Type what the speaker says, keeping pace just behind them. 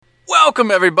Welcome,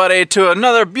 everybody, to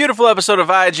another beautiful episode of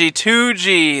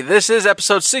IG2G. This is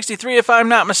episode 63, if I'm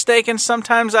not mistaken.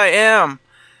 Sometimes I am.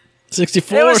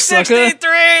 64, It was 63, sucker.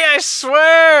 I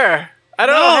swear. I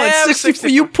don't know. It's 64.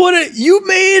 You put it. You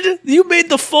made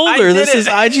the folder. This is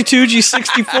IG2G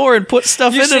 64 and put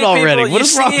stuff in it already. What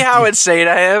is wrong? You see how insane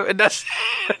I am? It does.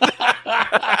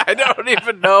 I don't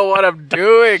even know what I'm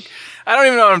doing.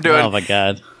 Oh my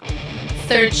god.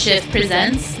 Third Shift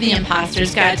presents The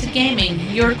Imposter's Guide to Gaming,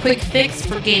 your quick fix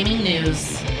for gaming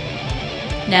news.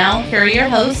 Now, here are your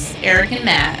hosts, Eric and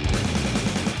Matt.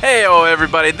 Hey-o,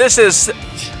 everybody. This is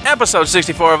episode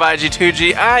 64 of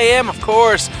IG2G. I am, of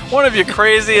course, one of your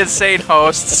crazy, insane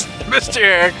hosts, Mr.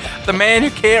 Eric, the man who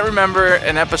can't remember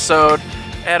an episode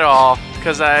at all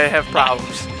because I have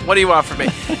problems. What do you want from me?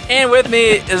 And with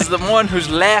me is the one who's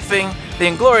laughing, the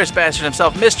inglorious bastard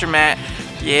himself, Mr. Matt.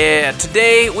 Yeah,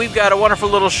 today we've got a wonderful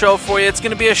little show for you. It's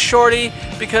going to be a shorty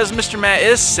because Mr. Matt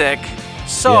is sick.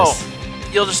 So, Yes.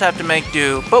 You'll just have to make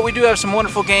do. But we do have some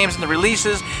wonderful games and the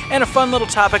releases and a fun little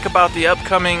topic about the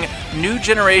upcoming new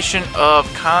generation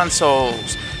of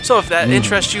consoles. So if that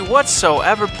interests you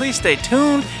whatsoever, please stay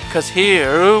tuned because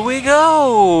here we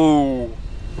go.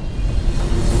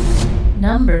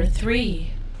 Number 3.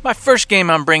 My first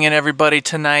game I'm bringing everybody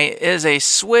tonight is a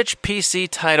Switch PC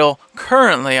title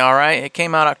currently, alright? It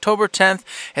came out October 10th.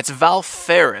 It's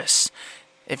Valfaris.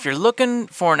 If you're looking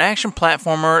for an action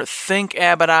platformer, think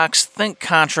Abadox, think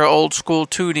Contra, old school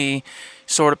 2D,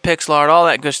 sort of pixel art, all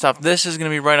that good stuff. This is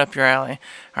going to be right up your alley.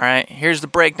 Alright, here's the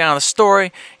breakdown of the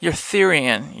story. You're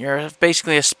Therian. You're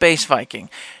basically a space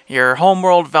Viking. Your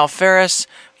homeworld, Valfaris,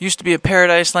 used to be a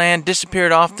paradise land,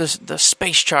 disappeared off the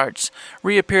space charts,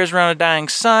 reappears around a dying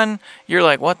sun. You're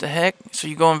like, what the heck? So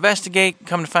you go investigate,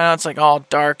 come to find out it's like all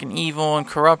dark and evil and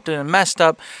corrupted and messed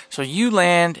up. So you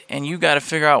land and you got to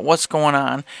figure out what's going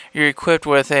on. You're equipped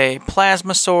with a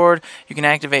plasma sword, you can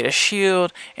activate a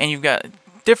shield, and you've got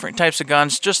different types of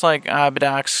guns, just like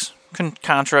Abadox,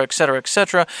 Contra,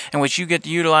 etc., in which you get to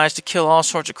utilize to kill all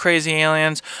sorts of crazy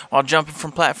aliens while jumping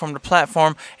from platform to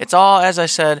platform. It's all, as I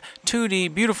said,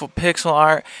 2D, beautiful pixel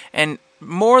art, and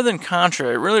more than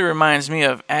Contra, it really reminds me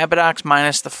of Abadox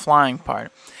minus the flying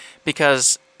part.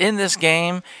 Because in this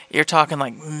game, you're talking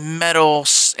like metal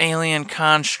alien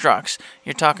constructs.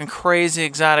 You're talking crazy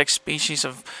exotic species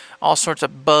of all sorts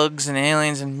of bugs and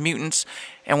aliens and mutants.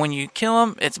 And when you kill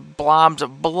them, it's blobs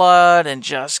of blood and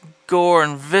just gore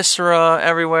and viscera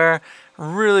everywhere.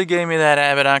 Really gave me that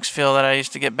Abadox feel that I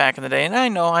used to get back in the day. And I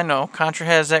know, Contra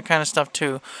has that kind of stuff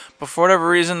too. But for whatever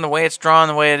reason, the way it's drawn,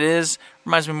 the way it is,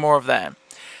 reminds me more of that.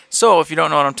 So if you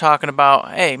don't know what I'm talking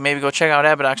about, hey, maybe go check out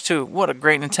Abadox 2. What a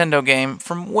great Nintendo game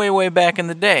from way, way back in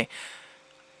the day.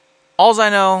 Alls I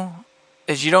know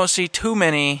is you don't see too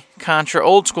many Contra,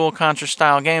 old school Contra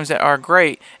style games that are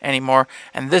great anymore,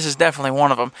 and this is definitely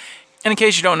one of them. And in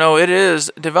case you don't know, it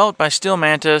is developed by Steel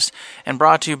Mantis and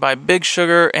brought to you by Big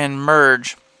Sugar and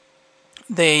Merge.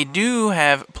 They do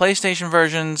have PlayStation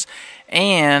versions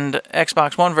and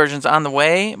Xbox One versions on the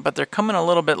way, but they're coming a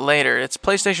little bit later. It's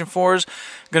PlayStation 4's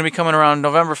going to be coming around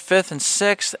November 5th and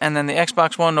 6th, and then the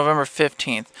Xbox One November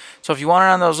 15th. So if you want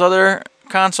it on those other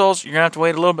consoles, you're going to have to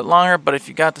wait a little bit longer, but if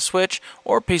you got the Switch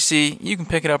or PC, you can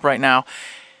pick it up right now.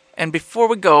 And before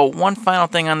we go, one final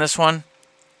thing on this one.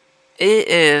 It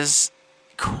is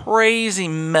crazy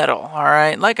metal,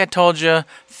 alright? Like I told you,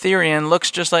 Therian looks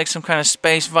just like some kind of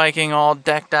space Viking all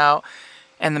decked out,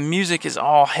 and the music is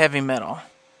all heavy metal.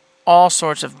 All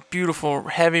sorts of beautiful,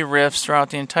 heavy riffs throughout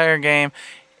the entire game.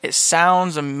 It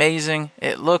sounds amazing.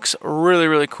 It looks really,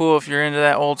 really cool if you're into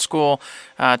that old school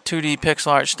 2D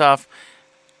pixel art stuff.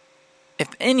 If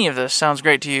any of this sounds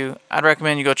great to you, I'd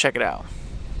recommend you go check it out.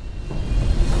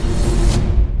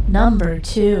 Number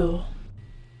 2.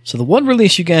 So the one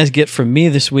release you guys get from me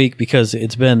this week, because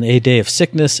it's been a day of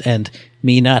sickness and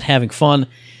me not having fun,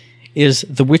 is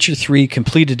The Witcher 3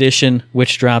 Complete Edition,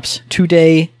 which drops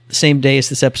today, the same day as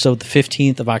this episode, the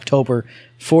 15th of October,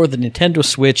 for the Nintendo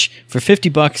Switch for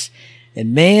 $50.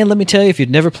 And man, let me tell you, if you've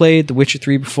never played The Witcher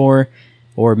 3 before,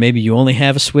 or maybe you only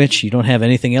have a Switch, you don't have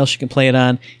anything else you can play it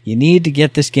on, you need to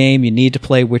get this game, you need to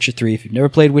play Witcher 3. If you've never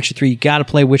played Witcher 3, you gotta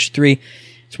play Witcher 3.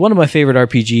 It's one of my favorite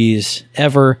RPGs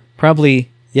ever, probably,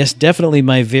 yes, definitely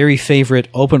my very favorite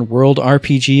open world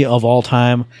RPG of all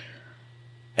time.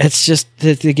 It's just,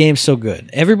 the game's so good.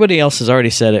 Everybody else has already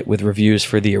said it with reviews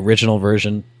for the original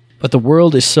version, but the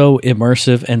world is so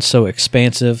immersive and so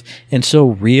expansive and so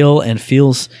real and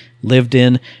feels lived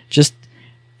in. Just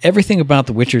everything about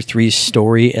The Witcher 3's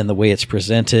story and the way it's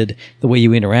presented, the way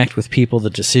you interact with people, the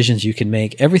decisions you can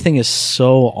make, everything is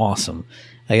so awesome.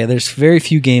 There's very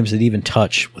few games that even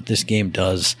touch what this game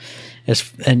does.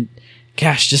 And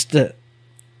gosh, just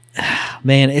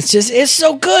Man, it's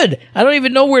so good. I don't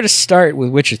even know where to start with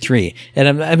Witcher 3.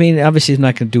 And I mean, obviously I'm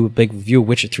not going to do a big review of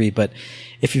Witcher 3, but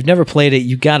if you've never played it,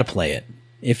 you got to play it.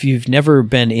 If you've never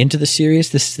been into the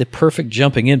series, this is the perfect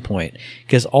jumping in point,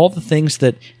 because all the things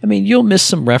that, I mean, you'll miss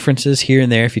some references here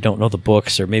and there if you don't know the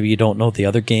books, or maybe you don't know the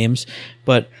other games,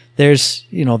 but there's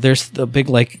the big,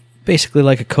 like, basically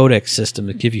like a codex system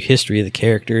that gives you history of the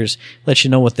characters, lets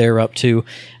you know what they're up to.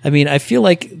 I mean, I feel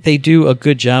like they do a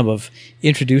good job of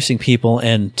introducing people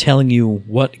and telling you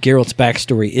what Geralt's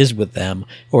backstory is with them,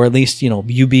 or at least,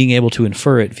 you being able to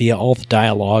infer it via all the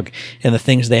dialogue and the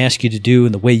things they ask you to do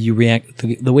and the way you react,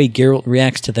 the way Geralt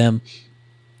reacts to them,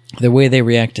 the way they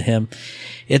react to him.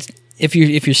 If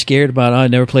you're scared about, I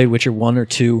never played Witcher 1 or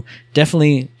 2,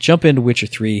 definitely jump into Witcher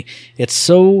 3. It's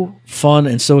so fun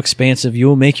and so expansive. You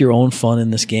will make your own fun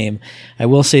in this game. I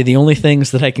will say the only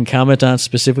things that I can comment on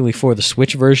specifically for the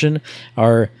Switch version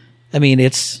are, I mean,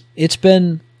 it's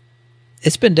been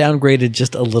downgraded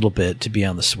just a little bit to be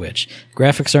on the Switch.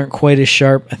 Graphics aren't quite as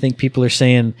sharp. I think people are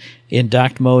saying in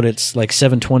docked mode it's like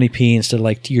 720p instead of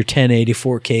like your 1080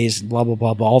 4Ks and blah, blah,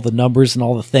 blah, blah, all the numbers and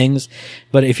all the things.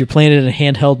 But if you're playing it in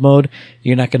handheld mode,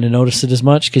 you're not going to notice it as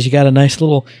much because you got a nice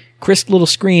little, crisp little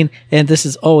screen. And this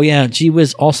is, gee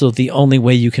whiz, also the only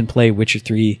way you can play Witcher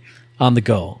 3 on the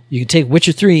go. You can take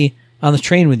Witcher 3 on the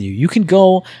train with you. You can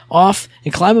go off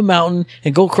and climb a mountain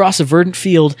and go across a verdant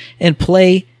field and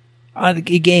play on a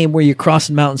game where you're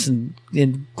crossing mountains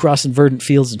and crossing verdant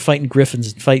fields and fighting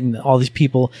griffins and fighting all these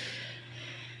people.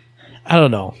 I don't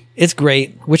know. It's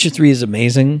great. Witcher 3 is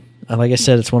amazing. Like I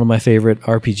said, it's one of my favorite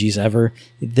RPGs ever.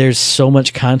 There's so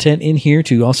much content in here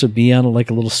to also be on a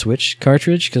little Switch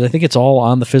cartridge, because I think it's all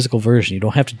on the physical version. You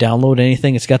don't have to download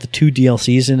anything. It's got the 2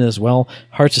 DLCs in it as well,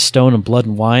 Hearts of Stone and Blood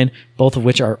and Wine, both of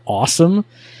which are awesome,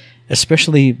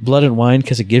 especially Blood and Wine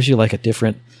because it gives you like a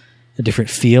different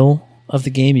feel of the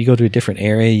game. You go to a different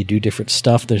area, you do different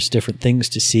stuff, there's different things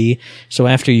to see. So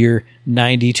after your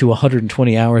 90 to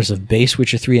 120 hours of base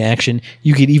Witcher 3 action,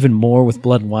 you get even more with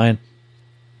Blood and Wine.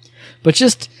 But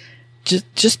just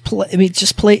play. I mean,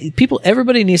 just play.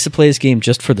 Everybody needs to play this game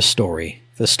just for the story.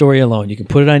 For the story alone. You can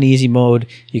put it on easy mode.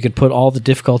 You can put all the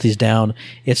difficulties down.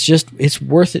 It's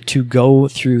worth it to go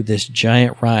through this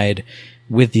giant ride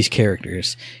with these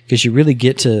characters, because you really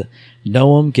get to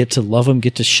know them, get to love them,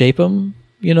 get to shape them,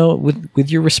 with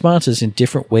your responses in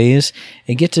different ways,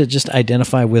 and get to just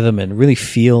identify with them and really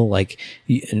feel like,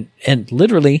 and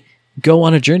literally go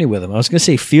on a journey with them. I was going to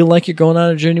say feel like you're going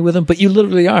on a journey with them, but you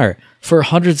literally are. For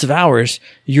hundreds of hours,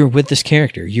 you're with this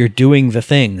character. You're doing the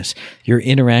things. You're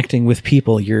interacting with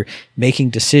people. You're making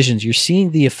decisions. You're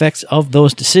seeing the effects of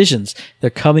those decisions. They're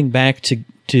coming back to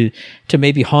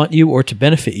maybe haunt you or to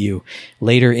benefit you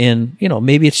later in,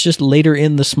 maybe it's just later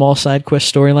in the small side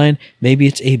quest storyline. Maybe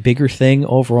it's a bigger thing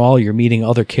overall. You're meeting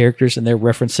other characters and they're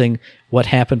referencing what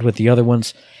happened with the other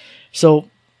ones. So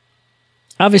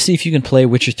obviously, if you can play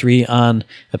Witcher 3 on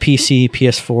a PC,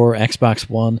 PS4, Xbox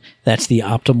One, those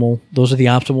are the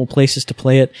optimal places to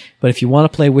play it. But if you want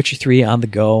to play Witcher 3 on the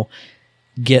go,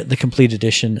 get the complete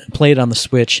edition, play it on the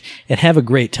Switch, and have a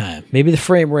great time. Maybe the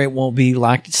frame rate won't be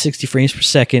locked at 60 frames per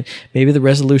second. Maybe the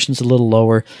resolution's a little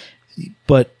lower,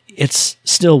 but it's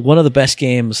still one of the best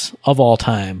games of all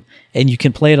time, and you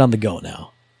can play it on the go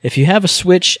now. If you have a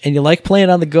Switch and you like playing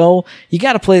on the go, you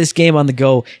got to play this game on the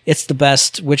go. It's the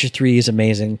best. Witcher 3 is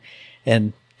amazing,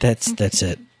 and that's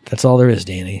it. That's all there is,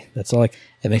 Danny. That's all. It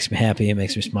makes me happy. It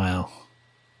makes me smile.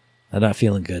 I'm not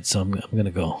feeling good, so I'm going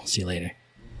to go. See you later.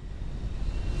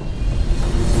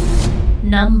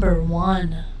 Number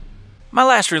 1. My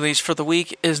last release for the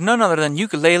week is none other than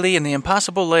Yooka-Laylee and the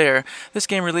Impossible Lair. This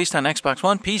game released on Xbox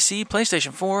One, PC,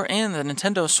 PlayStation 4, and the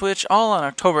Nintendo Switch, all on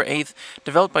October 8th.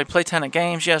 Developed by Playtonic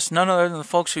Games, yes, none other than the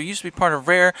folks who used to be part of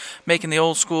Rare, making the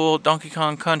old school Donkey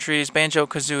Kong Countries,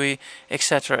 Banjo-Kazooie,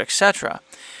 etc., etc.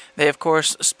 They, of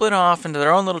course, split off into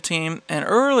their own little team, and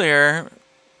earlier,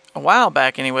 a while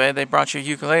back anyway, they brought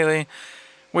you Yooka-Laylee,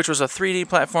 which was a 3D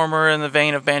platformer in the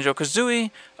vein of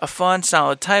Banjo-Kazooie, a fun,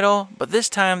 solid title, but this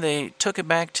time they took it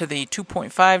back to the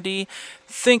 2.5D.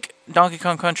 Think Donkey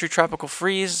Kong Country Tropical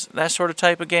Freeze, that sort of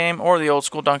type of game, or the old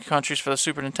school Donkey Countries for the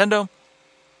Super Nintendo.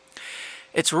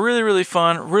 It's really, really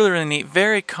fun, really, really neat,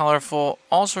 very colorful,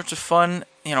 all sorts of fun,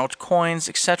 coins,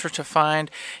 etc. to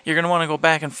find. You're going to want to go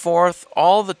back and forth.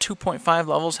 All the 2.5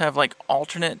 levels have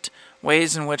alternate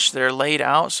ways in which they're laid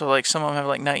out. So like some of them have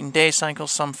like night and day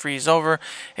cycles, some freeze over,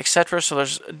 etc. So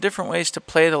there's different ways to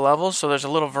play the levels. So there's a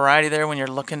little variety there when you're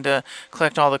looking to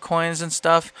collect all the coins and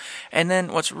stuff. And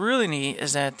then what's really neat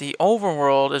is that the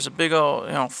overworld is a big old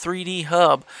 3D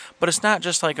hub, but it's not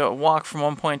just like a walk from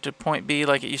one point to point B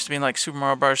like it used to be in like Super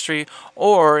Mario Bros. 3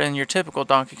 or in your typical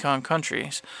Donkey Kong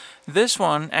countries. This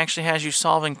one actually has you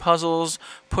solving puzzles,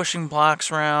 pushing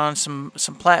blocks around, some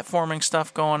platforming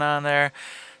stuff going on there.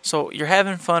 So you're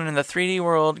having fun in the 3D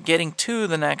world, getting to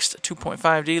the next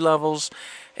 2.5D levels.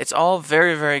 It's all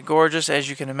very, very gorgeous, as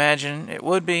you can imagine it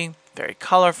would be, very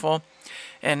colorful.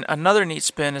 And another neat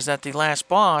spin is that the last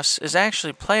boss is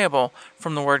actually playable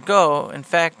from the word go. In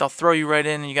fact, they'll throw you right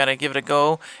in and you got to give it a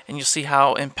go, and you'll see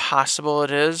how impossible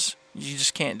it is. You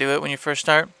just can't do it when you first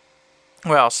start.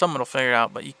 Well, someone will figure it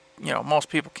out, but most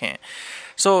people can't.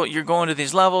 So you're going to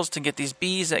these levels to get these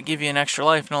bees that give you an extra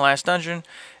life in the last dungeon,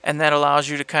 and that allows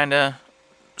you to kind of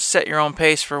set your own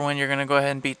pace for when you're going to go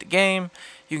ahead and beat the game.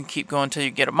 You can keep going until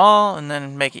you get them all, and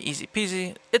then make it easy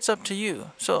peasy. It's up to you.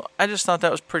 So I just thought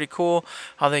that was pretty cool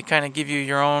how they kind of give you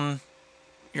your own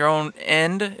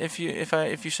end. If you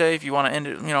want to end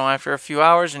it, after a few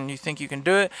hours and you think you can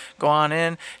do it, go on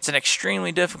in. It's an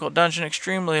extremely difficult dungeon,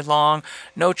 extremely long,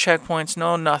 no checkpoints,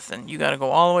 no nothing. You got to go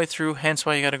all the way through. Hence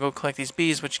why you got to go collect these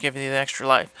bees, which give you the extra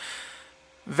life.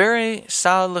 Very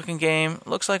solid looking game.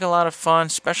 Looks like a lot of fun,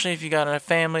 especially if you got a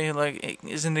family who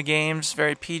is into games.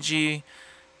 Very PG.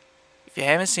 If you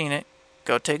haven't seen it,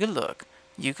 go take a look.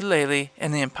 Yooka-Laylee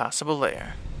and the Impossible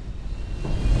Lair.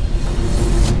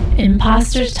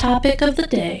 Imposter's topic of the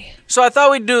day. So I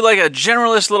thought we'd do like a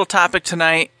generalist little topic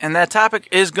tonight, and that topic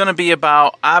is going to be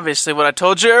about, obviously, what I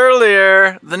told you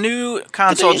earlier, the new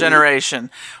console generation.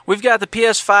 We've got the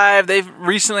PS5. They've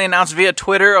recently announced via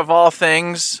Twitter, of all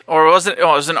things, or was it?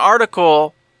 Oh, it was an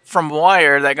article from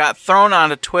Wired that got thrown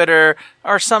onto Twitter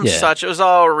or some such. It was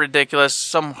all ridiculous.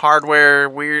 Some hardware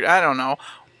weird. I don't know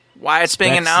why it's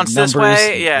being announced this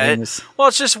way. Yeah. It's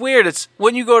just weird. It's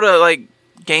when you go to like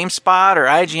GameSpot or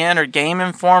IGN or Game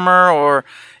Informer or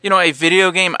a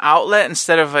video game outlet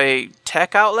instead of a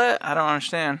tech outlet. I don't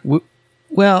understand.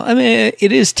 Well, I mean,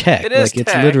 it is tech. It is tech.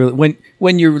 It's literally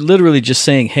when you're literally just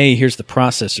saying, "Hey, here's the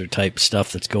processor type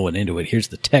stuff that's going into it. Here's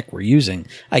the tech we're using."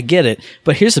 I get it,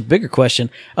 but here's a bigger question: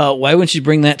 why wouldn't you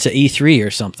bring that to E3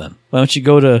 or something? Why don't you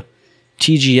go to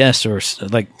TGS or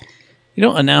you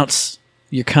don't announce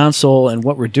your console and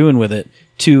what we're doing with it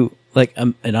to like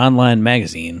an online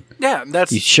magazine? Yeah,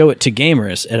 you show it to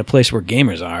gamers at a place where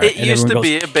gamers are. It used to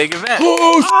be a big event.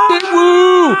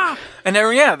 Oh, woo! And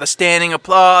then, the standing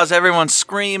applause, everyone's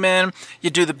screaming. You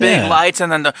do the big lights,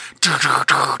 and then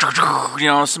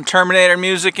some Terminator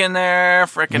music in there,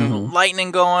 freaking lightning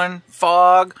going,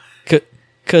 fog.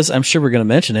 Because I'm sure we're going to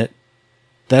mention it.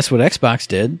 That's what Xbox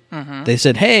did. Mm-hmm. They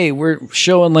said, "Hey, we're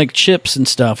showing like chips and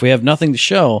stuff. We have nothing to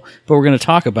show, but we're going to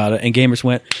talk about it." And gamers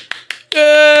went,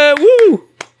 "Woo,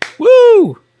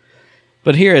 woo!"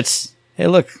 But here it's, "Hey,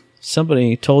 look,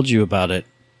 somebody told you about it."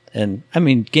 And, I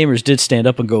mean, gamers did stand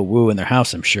up and go woo in their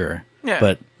house, I'm sure. Yeah,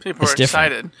 but people were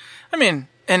excited. I mean,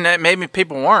 and maybe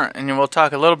people weren't, and we'll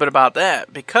talk a little bit about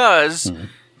that, because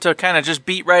to kind of just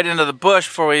beat right into the bush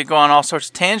before we go on all sorts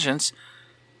of tangents,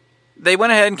 they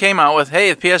went ahead and came out with,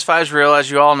 hey, the PS5 is real, as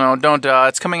you all know.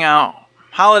 It's coming out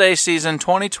holiday season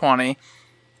 2020,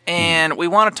 and we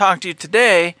want to talk to you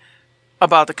today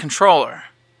about the controller.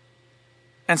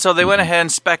 And so they went ahead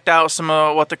and spec'd out some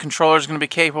of what the controller is going to be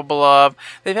capable of.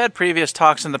 They've had previous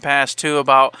talks in the past, too,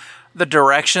 about the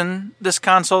direction this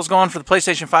console is going for the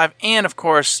PlayStation 5. And, of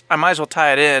course, I might as well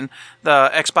tie it in, the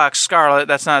Xbox Scarlet.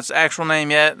 That's not its actual name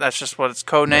yet. That's just what its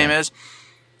code name is.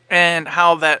 And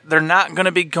how that they're not going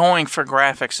to be going for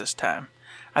graphics this time.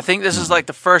 I think this is like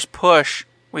the first push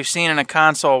we've seen in a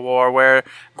console war where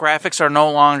graphics are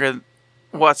no longer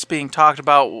what's being talked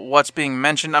about, what's being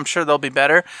mentioned. I'm sure they'll be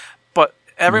better.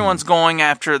 Everyone's going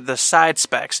after the side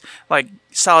specs, like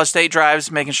solid-state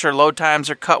drives, making sure load times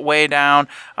are cut way down,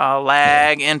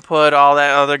 lag, input, all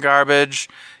that other garbage.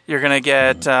 You're going to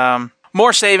get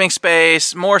more saving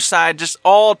space, more side, just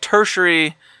all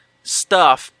tertiary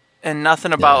stuff, and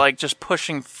nothing about just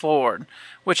pushing forward,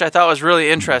 which I thought was really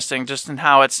interesting, just in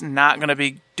how it's not going to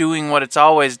be doing what it's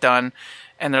always done.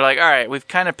 And they're like, all right, we've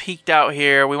kind of peaked out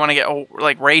here. We want to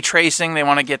get, ray tracing. They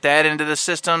want to get that into the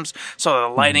systems so the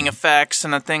lighting effects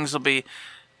and the things will be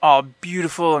all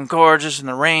beautiful and gorgeous, and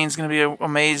the rain's going to be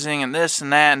amazing, and this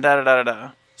and that, and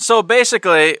da-da-da-da-da. So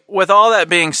basically, with all that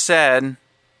being said,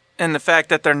 in the fact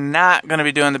that they're not going to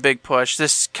be doing the big push.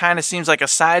 This kind of seems like a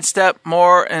sidestep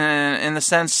more in the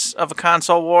sense of a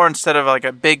console war instead of like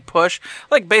a big push.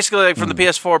 Like basically like from the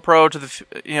PS4 Pro to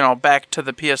the back to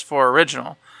the PS4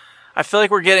 original. I feel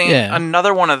like we're getting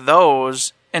another one of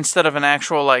those instead of an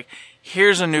actual like,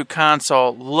 here's a new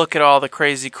console, look at all the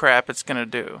crazy crap it's going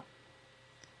to do.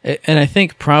 And I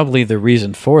think probably the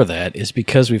reason for that is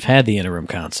because we've had the interim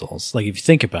consoles. Like, if you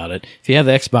think about it, if you have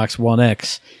the Xbox One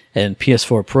X and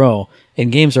PS4 Pro,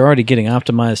 and games are already getting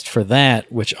optimized for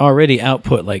that, which already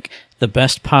output, like, the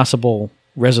best possible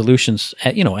resolutions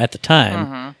at the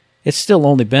time, it's still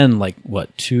only been, like,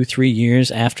 2-3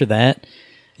 years after that?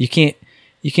 You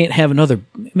can't have another...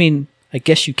 I mean, I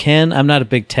guess you can. I'm not a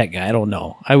big tech guy. I don't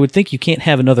know. I would think you can't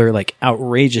have another, like,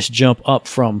 outrageous jump up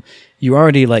from... You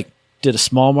already, like, did a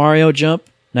small Mario jump.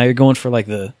 Now you're going for like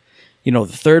the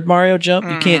third Mario jump.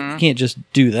 You can't just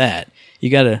do that.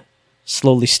 You got to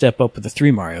slowly step up with the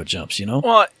 3 Mario jumps.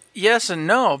 Well, yes and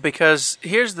no, because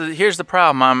here's the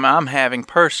problem I'm having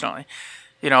personally.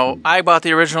 I bought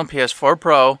the original PS4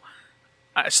 Pro.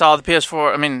 I saw the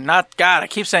PS4. I mean, I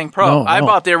keep saying Pro. No. I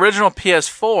bought the original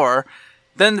PS4.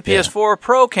 Then the PS4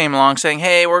 Pro came along saying,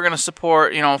 "Hey, we're going to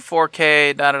support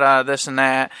 4K, this and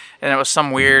that," and it was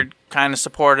some weird kind of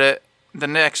support it. The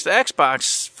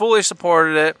Xbox fully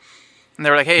supported it, and they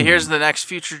were like, "Hey, here's the next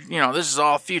future. This is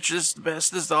all future. This is the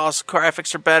best. This is all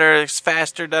graphics are better. It's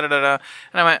faster. And I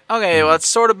went, "Okay, well, it's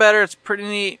sort of better. It's pretty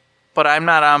neat, but I'm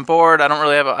not on board. I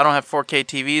don't have 4K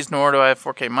TVs, nor do I have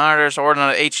 4K monitors or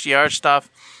none of HDR stuff,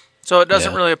 so it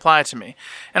doesn't really apply to me."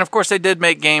 And of course, they did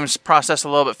make games process a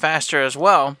little bit faster as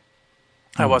well.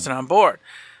 I wasn't on board.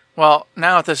 Well,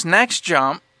 now at this next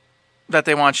jump that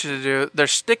they want you to do, they're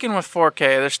sticking with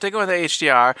 4K, they're sticking with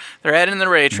HDR, they're adding the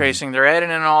ray tracing, they're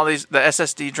adding in all the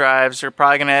SSD drives, they're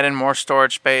probably going to add in more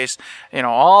storage space,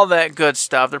 all that good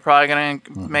stuff. They're probably going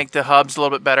to make the hubs a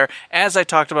little bit better. As I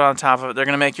talked about on top of it, they're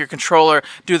going to make your controller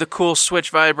do the cool switch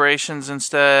vibrations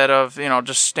instead of,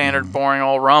 just standard boring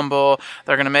old rumble.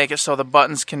 They're going to make it so the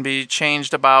buttons can be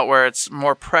changed about where it's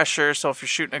more pressure, so if you're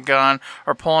shooting a gun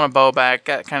or pulling a bow back,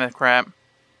 that kind of crap.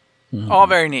 All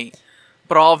very neat.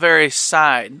 But all very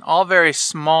all very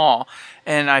small.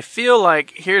 And I feel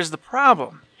like here's the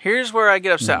problem. Here's where I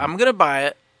get upset. I'm going to buy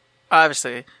it,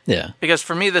 obviously. Yeah. Because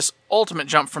for me, this ultimate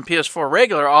jump from PS4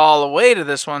 regular all the way to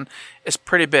this one is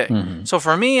pretty big. So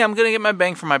for me, I'm going to get my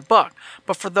bang for my buck.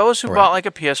 But for those who bought like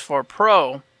a PS4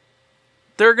 Pro,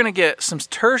 they're going to get some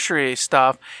tertiary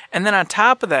stuff. And then on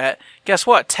top of that, guess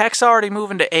what? Tech's already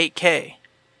moving to 8K.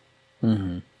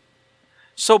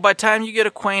 So by the time you get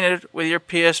acquainted with your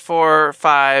PS4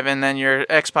 5 and then your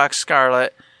Xbox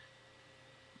Scarlet,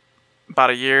 about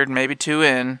a year, maybe 2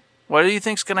 in, what do you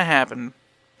think's going to happen?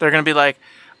 They're going to be like,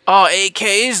 "Oh,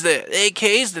 8K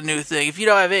is the new thing. If you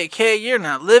don't have 8K, you're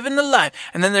not living the life."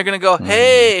 And then they're going to go,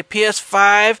 "Hey,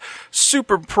 PS5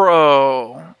 Super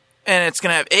Pro," and it's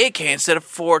going to have 8K instead of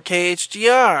 4K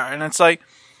HDR. And it's like,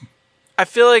 I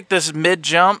feel like this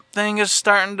mid-jump thing is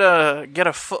starting to get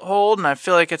a foothold, and I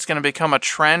feel like it's going to become a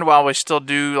trend while we still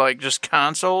do like just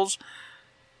consoles.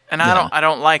 And I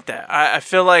don't like that. I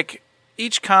feel like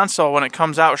each console when it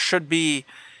comes out should be,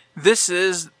 this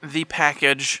is the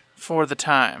package for the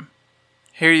time.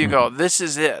 Here you go. This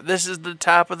is it. This is the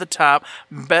top of the top,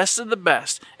 best of the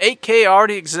best. 8K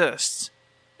already exists.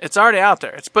 It's already out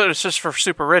there. But it's just for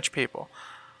super rich people.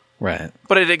 Right.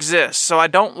 But it exists. So I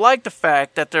don't like the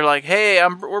fact that they're like, "Hey,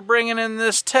 we're bringing in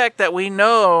this tech that we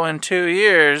know in 2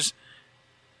 years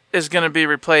is going to be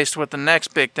replaced with the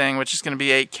next big thing, which is going to be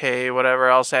 8K, whatever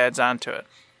else adds onto it."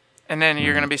 And then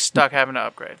you're going to be stuck having to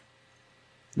upgrade.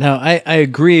 Now, I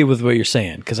agree with what you're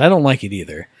saying, because I don't like it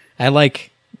either. I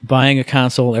like buying a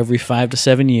console every 5 to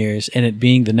 7 years and it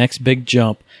being the next big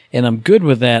jump, and I'm good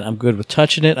with that. I'm good with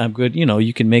touching it. I'm good,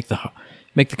 you can make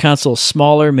the console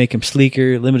smaller, make them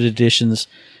sleeker, limited editions,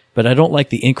 but I don't like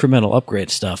the incremental upgrade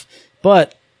stuff.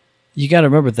 But you got to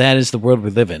remember that is the world we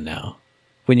live in now.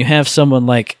 When you have someone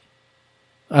like,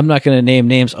 I'm not going to name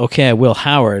names, Will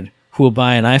Howard, who will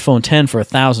buy an iPhone 10 for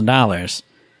 $1,000,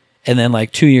 and then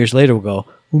like 2 years later will go,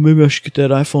 "Well, maybe I should get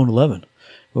that iPhone 11.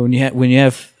 When you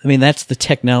have, I mean, that's the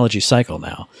technology cycle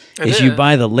now. You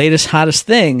buy the latest, hottest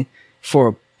thing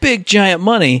for big, giant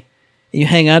money, you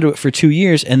hang on to it for 2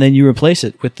 years, and then you replace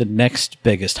it with the next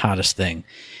biggest, hottest thing.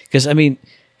 Because, I mean,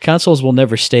 consoles will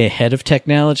never stay ahead of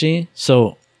technology,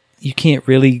 so you can't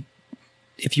really...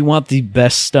 If you want the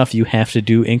best stuff, you have to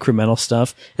do incremental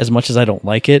stuff, as much as I don't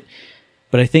like it.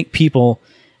 But I think people,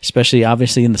 especially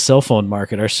obviously in the cell phone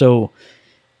market, are so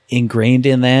ingrained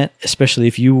in that, especially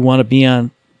if you want to be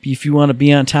on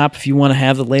top, if you want to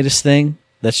have the latest thing,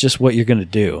 that's just what you're going to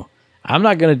do. I'm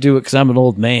not going to do it because I'm an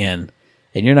old man,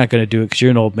 and you're not going to do it because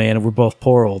you're an old man, and we're both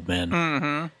poor old men.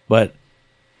 Mm-hmm. But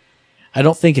I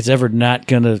don't think it's ever not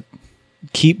going to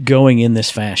keep going in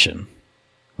this fashion.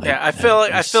 I feel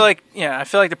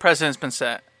like the precedent's been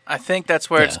set. I think that's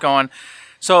where it's going.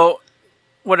 So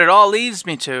what it all leads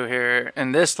me to here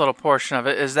in this little portion of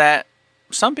it is that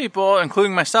some people,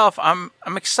 including myself, I'm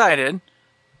excited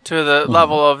to the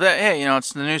level of that. Hey,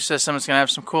 it's the new system. It's going to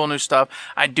have some cool new stuff.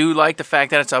 I do like the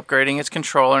fact that it's upgrading its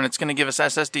controller and it's going to give us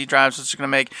SSD drives, which is going to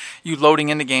make you loading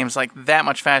into games like that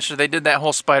much faster. They did that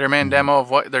whole Spider-Man demo of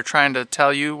what they're trying to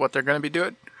tell you what they're going to be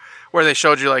doing, where they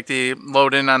showed you like the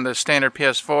load in on the standard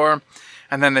PS4,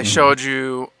 and then they showed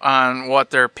you on what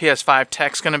their PS5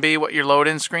 tech's going to be, what your load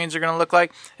in screens are going to look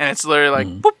like, and it's literally like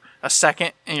boop, a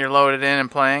second and you're loaded in and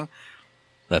playing.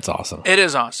 That's awesome. It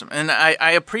is awesome, and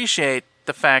I appreciate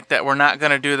the fact that we're not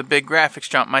going to do the big graphics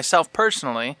jump myself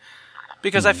personally,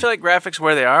 because I feel like graphics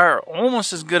where they are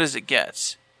almost as good as it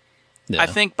gets. Yeah. I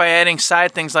think by adding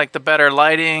side things like the better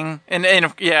lighting, and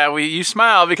you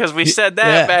smile because we said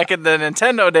that back in the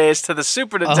Nintendo days to the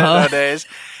Super Nintendo days,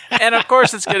 and of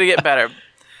course it's going to get better.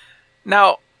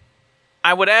 Now,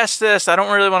 I would ask this, I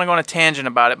don't really want to go on a tangent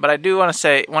about it, but I do want to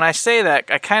say, when I say that,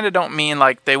 I kind of don't mean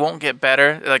like they won't get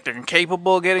better, like they're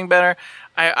incapable of getting better.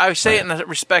 I say it in the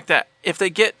respect that if they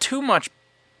get too much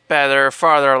better or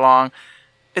farther along,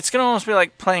 it's going to almost be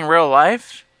like playing real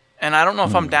life. And I don't know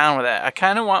if I'm down with that. I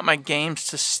kind of want my games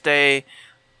to stay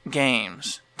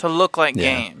games, to look like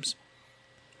games.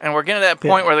 And we're getting to that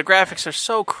point where the graphics are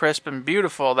so crisp and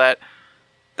beautiful that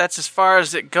that's as far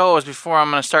as it goes before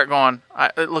I'm going to start going,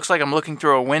 it looks like I'm looking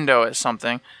through a window at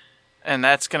something. And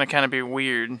that's going to kind of be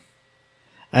weird.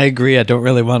 I agree. I don't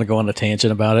really want to go on a tangent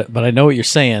about it, but I know what you're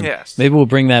saying. Yes. Maybe we'll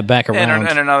bring that back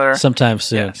around sometime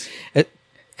soon.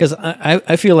 Because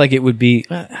I feel like it would be,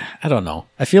 I don't know.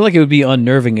 I feel like it would be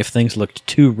unnerving if things looked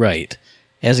too right.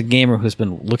 As a gamer who's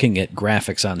been looking at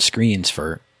graphics on screens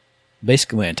for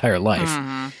basically my entire life.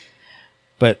 Mm-hmm.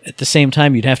 But at the same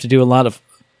time, you'd have to do a lot of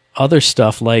other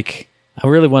stuff. Like, I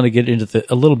really want to get into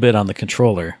a little bit on the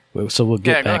controller. So we'll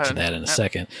get back to that in a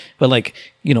second. But like,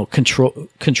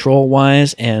 control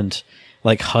wise and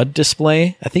like HUD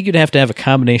display, I think you'd have to have a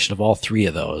combination of all three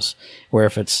of those. Where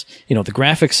if it's, the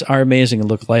graphics are amazing and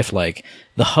look lifelike,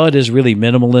 the HUD is really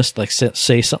minimalist, like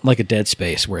say something like a Dead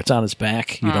Space, where it's on its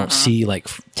back, you don't see like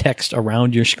text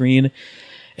around your screen.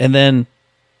 And then,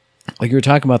 like you were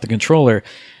talking about the controller,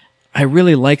 I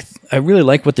really like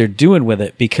what they're doing with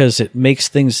it, because it makes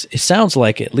things, it sounds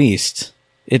like at least,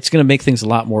 it's going to make things a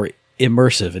lot more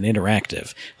immersive and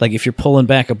interactive. Like if you're pulling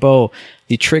back a bow,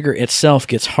 the trigger itself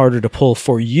gets harder to pull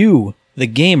for you, the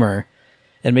gamer,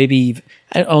 and maybe,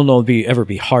 I don't know, it'd ever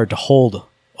be hard to hold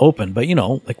open, but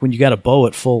like when you got a bow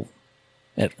at full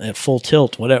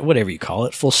tilt, whatever you call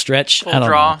it, full stretch, full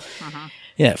draw. Mm-hmm.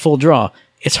 Yeah, full draw.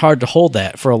 It's hard to hold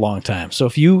that for a long time. So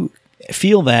if you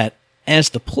feel that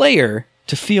as the player,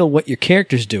 to feel what your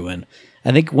character's doing,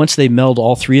 I think once they meld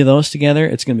all three of those together,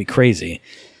 it's going to be crazy.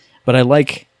 But I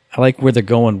like where they're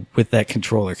going with that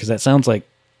controller, because that sounds like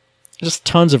just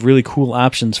tons of really cool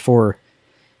options for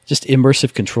just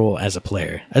immersive control as a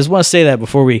player. I just want to say that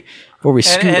before we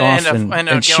scoot off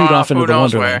and shoot off into the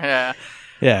Wonderland.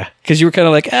 Yeah, because you were kind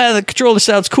of like, the controller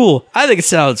sounds cool. I think it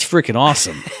sounds freaking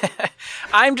awesome.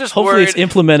 I'm just Hopefully worried. it's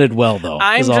implemented well, though.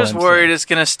 I'm just worried it's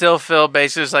going to still feel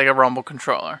basically like a Rumble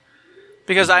controller.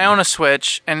 Because I own a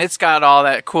Switch, and it's got all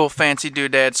that cool fancy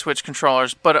doodad Switch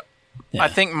controllers, but I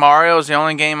think Mario is the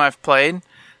only game I've played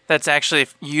that's actually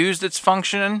used its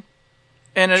function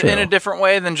in a different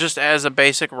way than just as a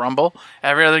basic Rumble.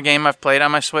 Every other game I've played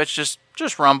on my Switch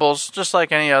just rumbles, just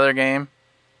like any other game.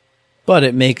 But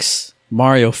it makes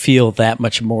Mario feel that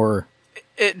much more...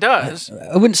 It does.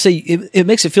 I wouldn't say... It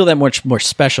makes it feel that much more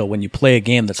special when you play a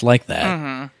game that's like that.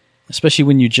 Mm-hmm. Especially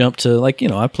when you jump to, like,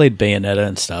 I played Bayonetta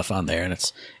and stuff on there, and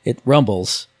it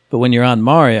rumbles. But when you're on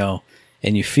Mario...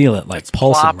 and you feel it like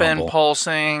pulsing, plopping,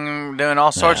 pulsing, doing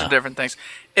all sorts of different things.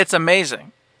 It's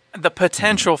amazing. The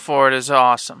potential for it is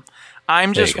awesome.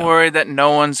 I'm just worried that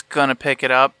no one's going to pick it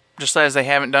up, just as they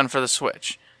haven't done for the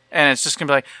Switch. And it's just going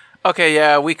to be like, okay,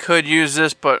 yeah, we could use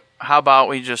this, but how about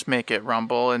we just make it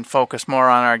rumble and focus more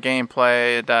on our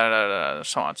gameplay,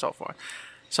 so on and so forth.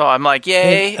 So I'm like,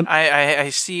 yay,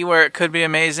 I see where it could be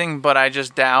amazing, but I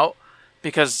just doubt.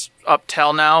 Because up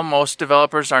till now, most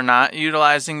developers are not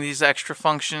utilizing these extra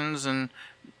functions and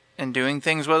doing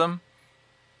things with them.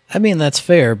 I mean, that's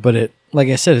fair, but like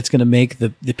I said, it's going to make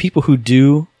the people who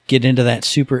do get into that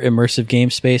super immersive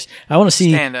game space. I want to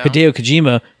see Hideo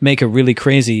Kojima make a really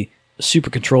crazy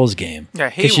Super Controls game. Yeah,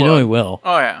 he will. He will.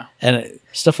 Oh, yeah. And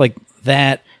stuff like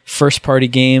that, first-party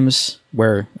games,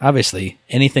 where obviously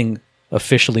anything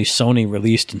officially Sony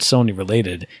released and Sony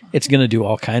related, it's going to do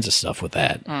all kinds of stuff with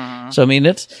that. So I mean,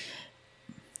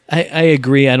 I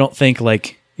agree. I don't think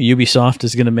like Ubisoft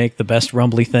is going to make the best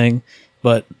Rumbly thing,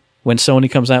 but when Sony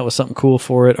comes out with something cool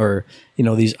for it, or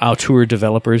these auteur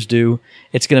developers do,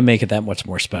 it's going to make it that much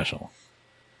more special.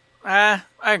 I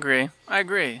agree.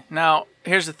 Now,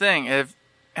 here's the thing: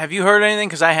 have you heard anything?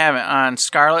 Because I haven't on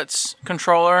Scarlett's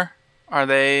controller. Are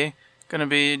they going to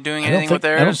be doing anything with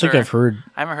theirs? I don't think I've heard.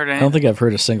 I haven't heard anything. I don't think I've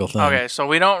heard a single thing. Okay, so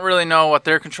we don't really know what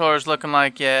their controller is looking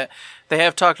like yet. They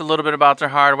have talked a little bit about their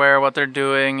hardware, what they're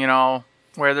doing,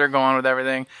 where they're going with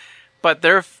everything. But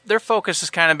their focus has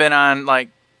kind of been on like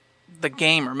the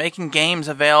gamer, making games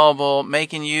available,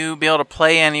 making you be able to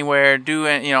play anywhere,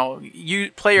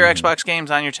 you play your Xbox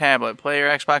games on your tablet, play your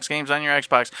Xbox games on your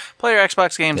Xbox, play your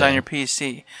Xbox games on your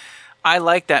PC. I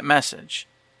like that message.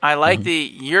 I like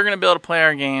you're going to be able to play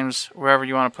our games wherever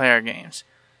you want to play our games.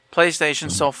 PlayStation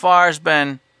so far has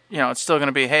been, it's still going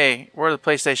to be, hey, we're the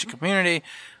PlayStation community,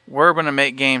 we're going to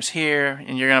make games here,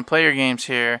 and you're going to play your games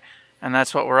here, and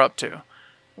that's what we're up to.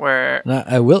 Where now,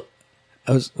 I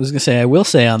was going to say, I will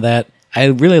say on that, I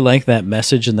really like that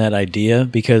message and that idea,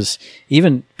 because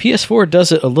even PS4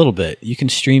 does it a little bit. You can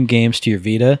stream games to your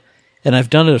Vita, and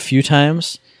I've done it a few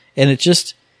times, and it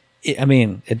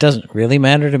doesn't really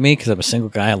matter to me because I'm a single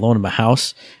guy alone in my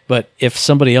house, but if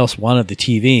somebody else wanted the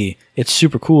TV, it's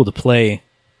super cool to play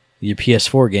your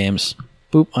PS4 games,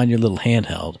 boop, on your little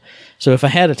handheld. So if I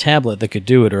had a tablet that could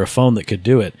do it, or a phone that could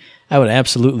do it, I would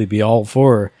absolutely be all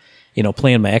for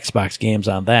playing my Xbox games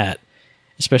on that,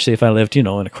 especially if I lived, in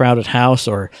a crowded house,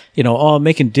 or, I'm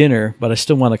making dinner, but I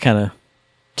still want to kind of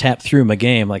tap through my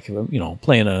game, like,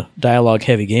 playing a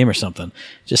dialogue-heavy game or something.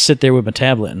 Just sit there with my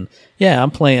tablet, and, yeah,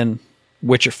 I'm playing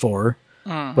Witcher 4,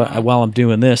 but while I'm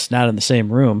doing this, not in the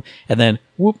same room, and then,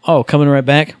 whoop, coming right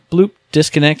back, bloop,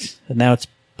 disconnect, and now it's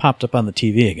popped up on the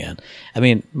TV again. I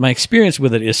mean, my experience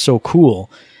with it is so cool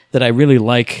that I really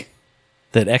like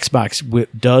that Xbox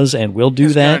does and will do that.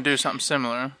 It's going to do something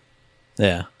similar.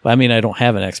 Yeah. I mean, I don't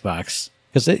have an Xbox.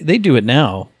 Because they do it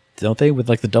now, don't they? With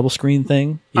like the double screen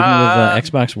thing? Even with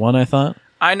Xbox One, I thought.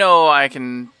 I know I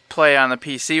can play on the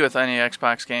PC with any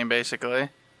Xbox game, basically.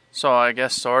 So I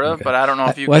guess sort of, but I don't know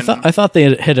if you can... I thought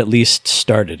they had at least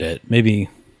started it. Maybe...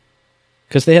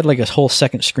 Because they had like a whole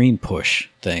second screen push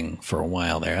thing for a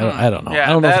while there. I don't know. Yeah,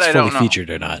 I don't know if it's fully featured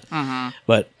or not. Mm-hmm.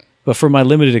 But for my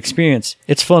limited experience,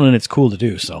 it's fun and it's cool to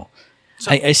do. So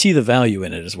I see the value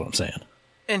in it, is what I'm saying.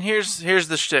 And here's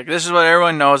the shtick. This is what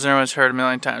everyone knows and everyone's heard a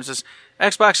million times. Is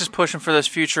Xbox is pushing for this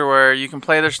future where you can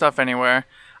play their stuff anywhere.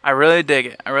 I really dig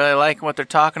it. I really like what they're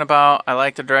talking about. I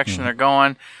like the direction they're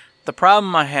going. The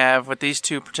problem I have with these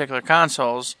two particular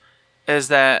consoles is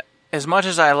that as much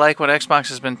as I like what Xbox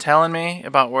has been telling me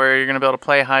about where you're going to be able to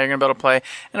play, how you're going to be able to play,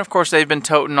 and of course they've been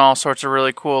toting all sorts of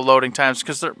really cool loading times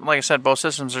because, like I said, both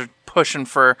systems are pushing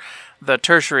for the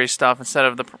tertiary stuff instead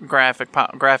of the graphic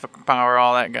power,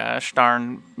 all that gosh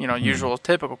darn, usual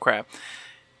typical crap.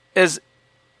 Is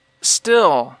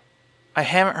still, I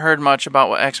haven't heard much about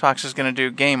what Xbox is going to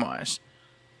do game-wise.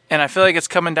 And I feel like it's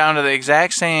coming down to the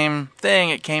exact same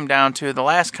thing it came down to the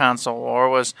last console, or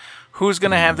was who's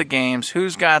going to have the games,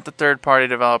 who's got the third-party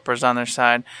developers on their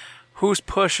side, who's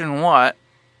pushing what.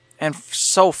 And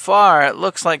so far, it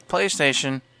looks like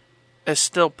PlayStation is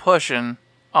still pushing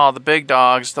all the big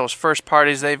dogs, those first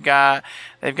parties they've got.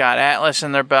 They've got Atlas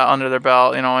in their belt, under their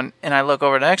belt, and I look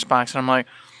over at Xbox, and I'm like,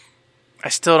 I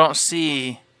still don't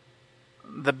see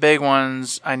the big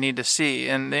ones I need to see.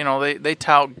 And, they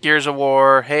tout Gears of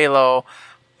War, Halo,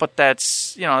 but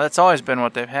that's always been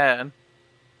what they've had.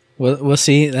 Well,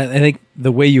 see, I think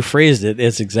the way you phrased it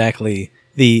is exactly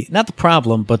not the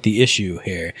problem, but the issue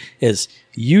here is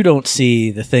you don't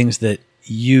see the things that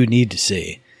you need to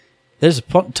see. There's a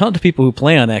ton of people who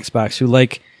play on Xbox who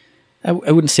like, I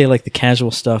wouldn't say like the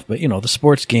casual stuff, but, the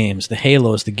sports games, the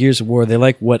Halos, the Gears of War, they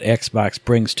like what Xbox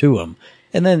brings to them.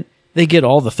 And then they get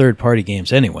all the third-party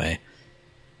games anyway.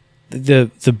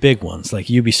 The big ones, like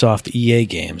Ubisoft, EA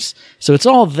games. So it's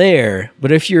all there,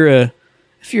 but if you're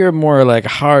more like a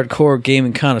hardcore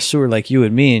gaming connoisseur like you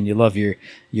and me, and you love your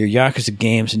Yakuza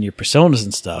games and your Personas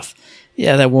and stuff,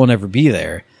 yeah, that won't ever be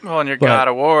there. Well, and your God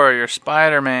of War, your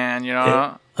Spider-Man,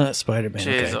 Spider-Man.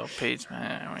 Jeez, okay. Pete,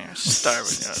 man, when you start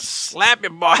with slap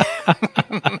your boy.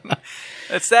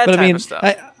 It's that type of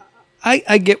stuff.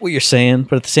 I get what you're saying,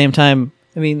 but at the same time,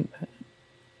 I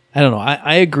don't know.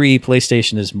 I agree.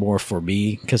 PlayStation is more for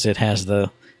me because it has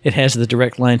the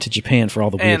direct line to Japan for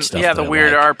all the weird stuff. Yeah, the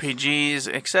weird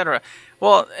RPGs, etc.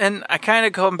 Well, and I kind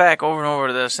of come back over and over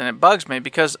to this, and it bugs me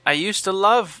because I used to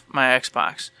love my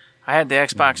Xbox. I had the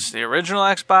Xbox, the original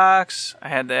Xbox. I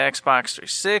had the Xbox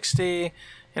 360.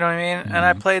 You know what I mean? And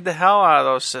I played the hell out of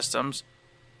those systems.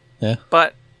 Yeah.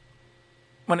 But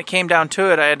when it came down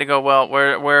to it, I had to go, well,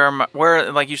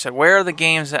 where, like you said, where are the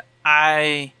games that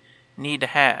I need to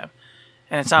have?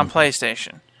 And it's on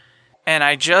PlayStation. And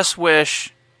I just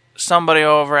wish somebody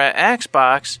over at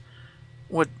Xbox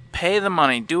would pay the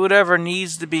money, do whatever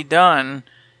needs to be done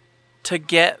to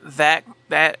get that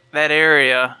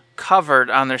area covered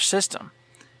on their system.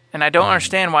 And I don't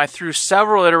understand why through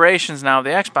several iterations now of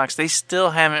the Xbox, they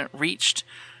still haven't reached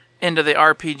into the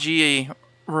RPG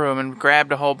room and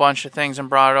grabbed a whole bunch of things and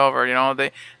brought it over. You know,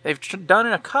 they've done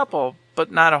it a couple,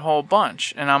 but not a whole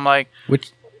bunch. And I'm like...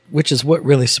 Which is what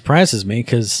really surprises me,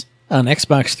 because on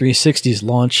Xbox 360's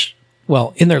launch,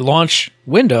 well, in their launch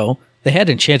window, they had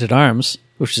Enchanted Arms,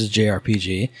 which is a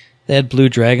JRPG. They had Blue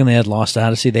Dragon, they had Lost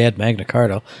Odyssey, they had Magna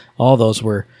Carta. All those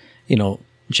were, you know,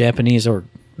 Japanese, or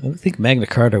I think Magna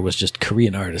Carta was just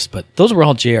Korean artists, but those were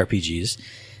all JRPGs.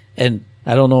 And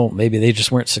I don't know, maybe they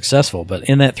just weren't successful, but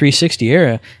in that 360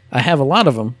 era, I have a lot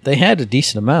of them. They had a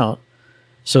decent amount.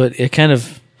 So it kind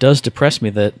of does depress me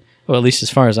that, well, at least as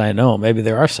far as I know, maybe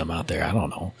there are some out there. I don't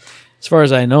know. As far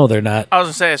as I know, they're not. I was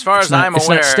going to say, as far as I'm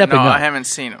aware, no, I haven't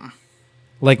seen them.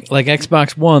 Like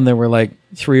Xbox One, there were like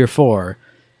 3 or 4.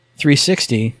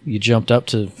 360, you jumped up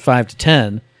to 5 to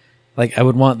 10. Like, I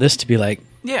would want this to be like,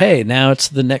 hey, now it's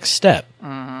the next step.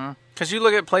 Because you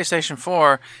look at PlayStation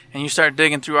 4 and you start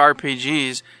digging through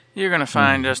RPGs, you're going to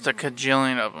find just a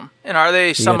cajillion of them. And are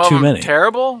they some of them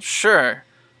terrible? Sure.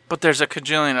 But there's a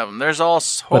cajillion of them. There's all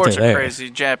sorts of crazy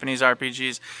Japanese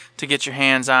RPGs to get your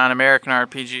hands on, American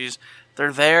RPGs.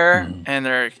 They're there, and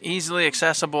they're easily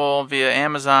accessible via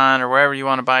Amazon or wherever you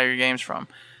want to buy your games from.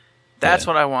 That's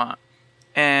what I want.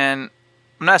 And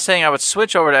I'm not saying I would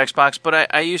switch over to Xbox, but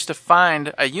I used to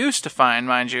find,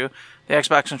 mind you, the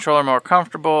Xbox controller more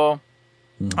comfortable.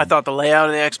 I thought the layout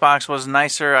of the Xbox was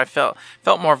nicer. I felt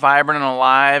more vibrant and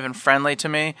alive and friendly to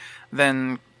me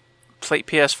than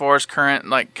PS4's current,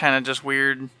 like, kind of just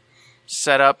weird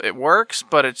setup. It works,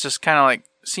 but it's just kind of like,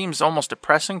 seems almost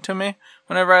depressing to me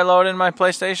whenever I load in my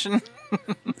PlayStation.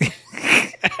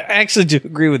 I actually do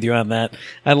agree with you on that.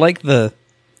 I like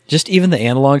just even the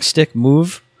analog stick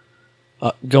move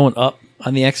going up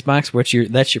on the Xbox,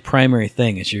 that's your primary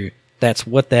thing. That's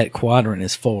what that quadrant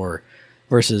is for,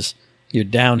 versus you're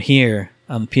down here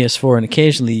on the PS4, and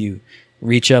occasionally you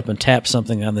reach up and tap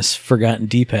something on this forgotten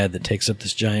D-pad that takes up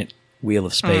this giant wheel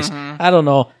of space. I don't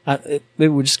know. It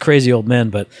was just crazy old men,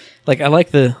 but like, I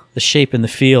like the shape and the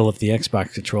feel of the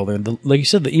Xbox controller. And like you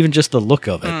said, even just the look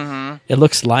of it. It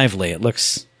looks lively. It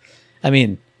looks... I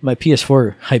mean, my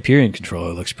PS4 Hyperion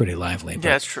controller looks pretty lively. Yeah,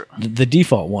 that's true. The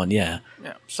default one, yeah.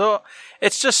 Yeah. So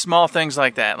it's just small things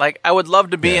like that. Like, I would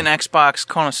love to be an Xbox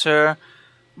connoisseur,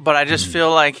 but I just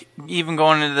feel like even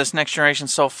going into this next generation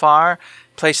so far,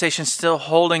 PlayStation's still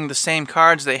holding the same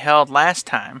cards they held last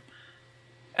time.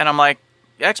 And I'm like,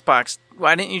 Xbox,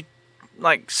 why didn't you,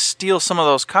 like, steal some of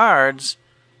those cards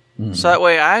so that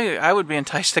way I would be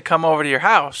enticed to come over to your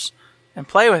house and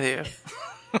play with you?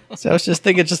 So I was just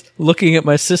thinking, just looking at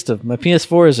my system. My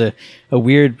PS4 is a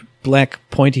weird black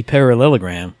pointy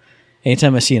parallelogram.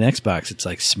 Anytime I see an Xbox, it's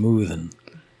like smooth and,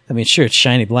 I mean, sure, it's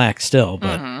shiny black still,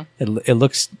 but it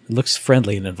looks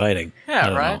friendly and inviting.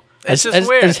 Yeah, right. Know. It's just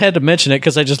weird. I just had to mention it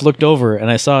because I just looked over and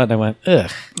I saw it and I went,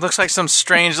 ugh. Looks like some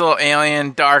strange little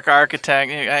alien dark piece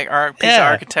of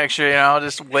architecture, you know,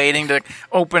 just waiting to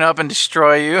open up and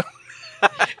destroy you.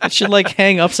 It should like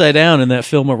hang upside down in that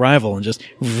film Arrival and just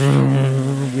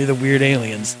be the weird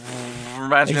aliens.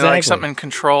 Reminds me of like something in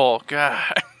Control.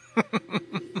 God.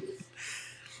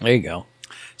 There you go.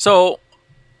 So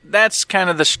that's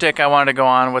kind of the shtick I wanted to go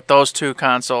on with those two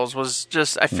consoles. Was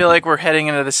just, I feel like we're heading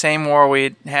into the same war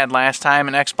we had last time,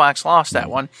 and Xbox lost that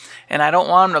one. And I don't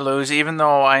want them to lose, even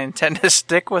though I intend to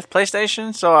stick with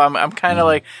PlayStation. So I'm kind of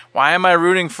like, why am I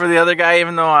rooting for the other guy,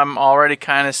 even though I'm already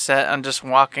kind of set on just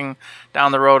walking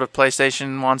down the road of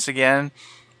PlayStation once again?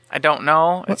 I don't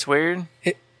know. It's weird.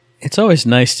 It's always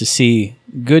nice to see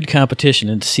good competition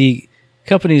and to see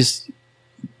companies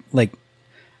like,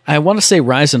 I want to say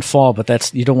rise and fall,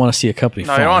 but you don't want to see a company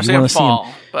fall. No, you don't want to see them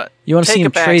fall, but you want to see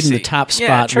them trading the top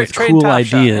spot with cool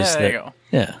ideas. There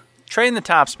you go. Trading the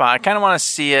top spot. I kind of want to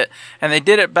see it, and they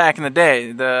did it back in the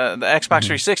day. The Xbox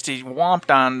 360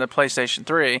 whomped on the PlayStation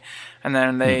 3, and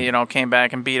then they came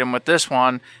back and beat them with this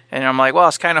one. And I'm like, well, I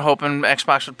was kind of hoping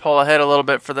Xbox would pull ahead a little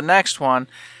bit for the next one.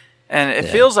 And it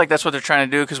feels like that's what they're trying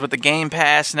to do, because with the Game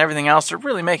Pass and everything else, they're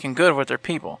really making good with their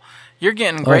people. You're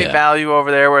getting great value over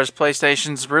there, whereas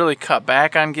PlayStation's really cut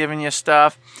back on giving you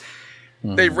stuff.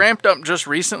 They ramped up just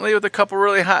recently with a couple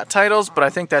really hot titles, but I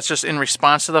think that's just in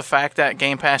response to the fact that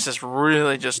Game Pass is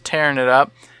really just tearing it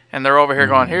up. And they're over here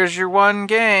going, here's your one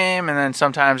game. And then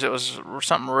sometimes it was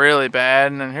something really bad.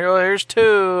 And then here's two.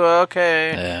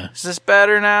 Okay. Yeah. Is this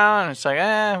better now? And it's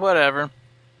like, whatever.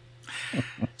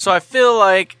 So I feel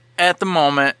like at the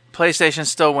moment,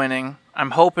 PlayStation's still winning.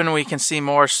 I'm hoping we can see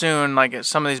more soon, like at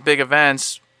some of these big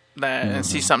events, and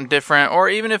see something different. Or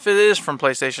even if it is from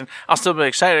PlayStation, I'll still be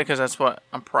excited because that's what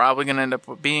I'm probably going to end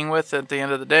up being with at the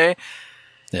end of the day.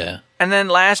 Yeah. And then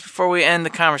last, before we end the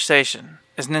conversation,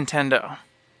 is Nintendo.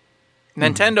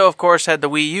 Nintendo, of course, had the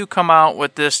Wii U come out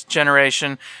with this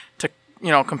generation to,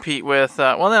 compete with.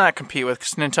 Well, they're not compete with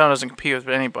because Nintendo doesn't compete with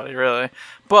anybody really.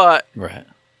 But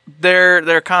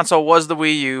their console was the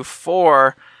Wii U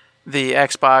for the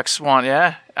Xbox One.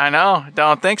 Yeah, I know.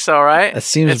 Don't think so, right? That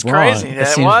seems it's wrong. Crazy. It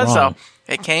was wrong. So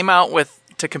it came out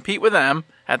to compete with them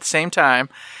at the same time.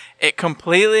 It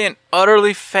completely and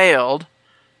utterly failed.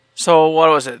 So what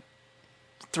was it?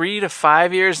 3 to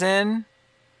 5 years in?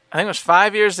 I think it was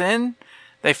 5 years in.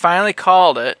 They finally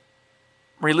called it,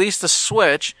 released the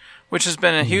Switch, which has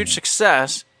been a huge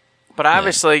success. But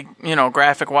obviously,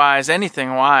 graphic-wise,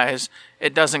 anything-wise,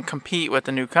 it doesn't compete with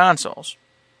the new consoles.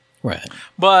 Right.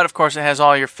 But, of course, it has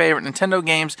all your favorite Nintendo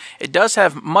games. It does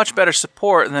have much better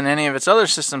support than any of its other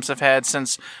systems have had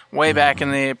since way back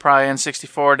in the probably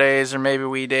N64 days or maybe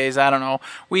Wii days. I don't know.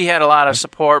 We had a lot of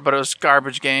support, but it was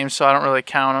garbage games, so I don't really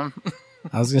count them.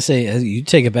 I was going to say, you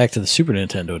take it back to the Super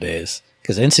Nintendo days,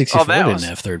 because N64 didn't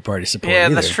have third-party support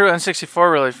either. That's true.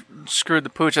 N64 really screwed the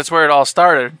pooch. That's where it all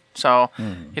started. So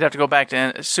you'd have to go back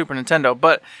to Super Nintendo.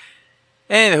 But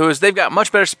anywho, they've got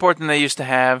much better support than they used to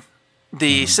have.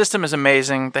 The system is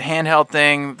amazing. The handheld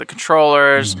thing, the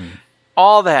controllers,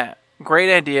 all that.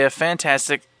 Great idea.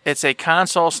 Fantastic. It's a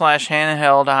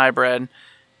console/handheld hybrid.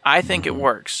 I think it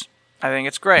works. I think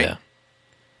it's great. Yeah.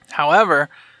 However,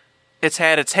 it's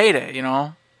had its heyday,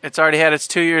 It's already had its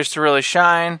 2 years to really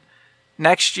shine.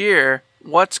 Next year,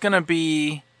 what's going to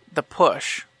be the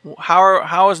push?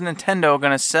 How is Nintendo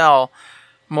going to sell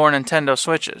more Nintendo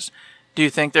Switches? Do you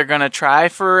think they're going to try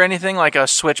for anything like a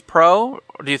Switch Pro?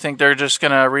 Or do you think they're just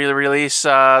going to release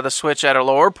the Switch at a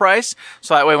lower price?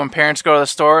 So that way when parents go to the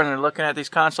store and they're looking at these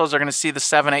consoles, they're going to see the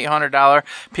 $700-800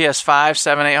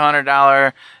 PS5,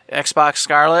 $700-800 Xbox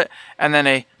Scarlet, and then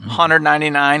a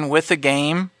 $199 with the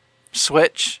game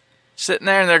Switch sitting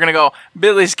there, and they're going to go,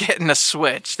 Billy's getting a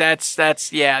Switch. That's that's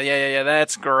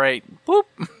great. Boop.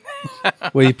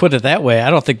 Well, you put it that way, I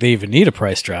don't think they even need a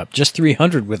price drop. Just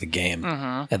 $300 with a game,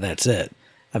 and that's it.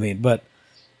 I mean, but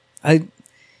I mean,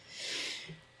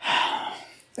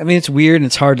 it's weird and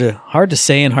it's hard to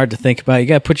say and hard to think about. You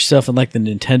got to put yourself in like the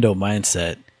Nintendo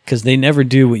mindset because they never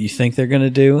do what you think they're going to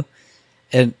do,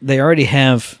 and they already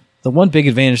have the one big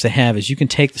advantage they have is you can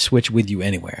take the Switch with you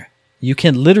anywhere. You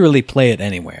can literally play it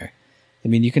anywhere. I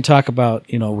mean, you can talk about,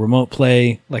 remote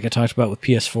play, like I talked about with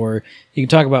PS4. You can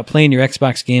talk about playing your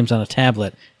Xbox games on a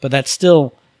tablet, but that's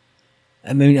still,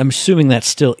 I'm assuming that's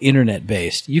still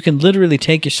internet-based. You can literally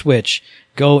take your Switch,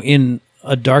 go in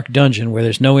a dark dungeon where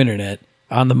there's no internet,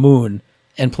 on the moon,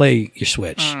 and play your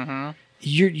Switch. Mm-hmm.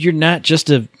 You're not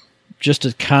just a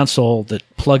console that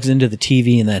plugs into the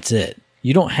TV and that's it.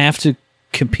 You don't have to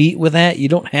compete with that. You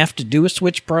don't have to do a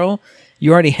Switch Pro.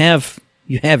 You already have...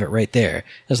 You have it right there.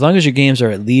 As long as your games are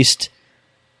at least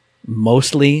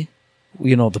mostly,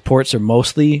 the ports are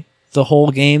mostly the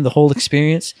whole game, the whole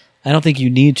experience, I don't think you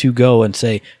need to go and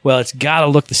say, well, it's got to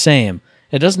look the same.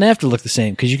 It doesn't have to look the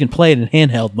same because you can play it in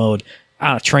handheld mode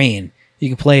on a train. You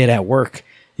can play it at work.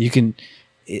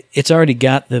 It's already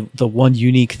got the one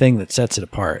unique thing that sets it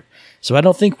apart. So I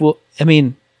don't think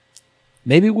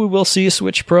maybe we will see a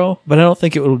Switch Pro, but I don't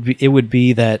think it would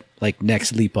be that like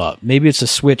next leap up. Maybe it's a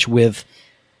Switch with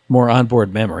more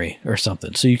onboard memory or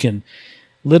something, so you can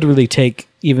literally take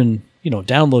even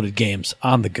downloaded games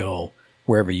on the go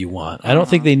wherever you want. I don't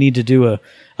think they need to do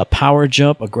a power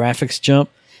jump, a graphics jump.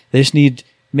 They just need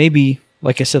maybe,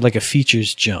 like I said, like a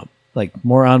features jump, like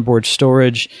more onboard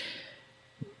storage.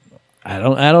 I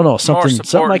don't know, something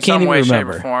I can't even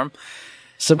remember.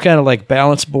 Some kind of like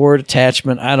balance board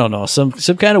attachment. I don't know. Some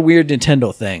kind of weird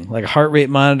Nintendo thing, like a heart rate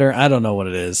monitor. I don't know what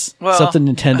it is. Well, something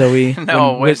Nintendo-y.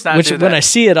 No, it's not. When I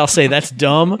see it, I'll say that's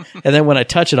dumb, and then when I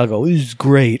touch it, I'll go, "This is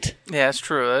great." Yeah, it's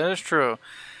true. That is true.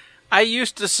 I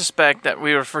used to suspect that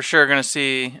we were for sure going to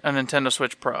see a Nintendo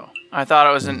Switch Pro. I thought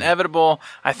it was inevitable.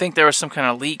 I think there was some kind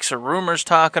of leaks or rumors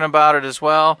talking about it as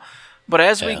well. But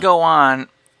as we go on,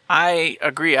 I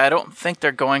agree. I don't think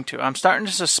they're going to. I'm starting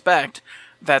to suspect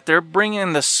that they're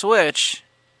bringing the Switch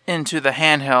into the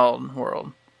handheld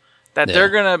world. That they're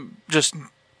going to just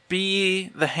be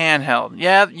the handheld.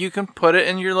 Yeah, you can put it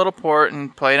in your little port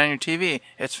and play it on your TV.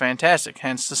 It's fantastic,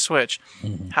 hence the Switch.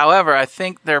 However, I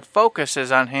think their focus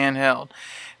is on handheld.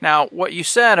 Now, what you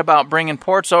said about bringing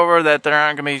ports over that they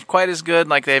aren't going to be quite as good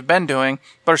like they've been doing,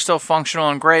 but are still functional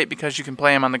and great because you can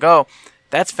play them on the go,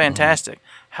 that's fantastic.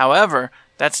 However,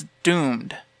 that's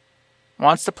doomed.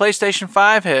 Once the PlayStation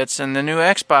 5 hits and the new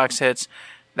Xbox hits,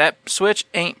 that Switch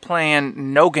ain't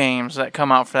playing no games that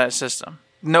come out for that system.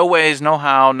 No ways, no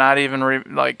how, not even,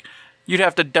 you'd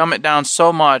have to dumb it down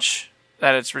so much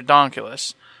that it's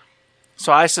redonkulous.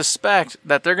 So I suspect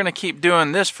that they're going to keep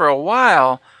doing this for a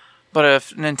while, but if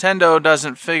Nintendo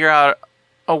doesn't figure out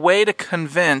a way to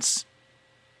convince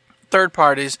third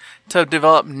parties to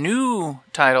develop new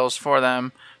titles for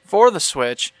them for the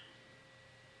Switch,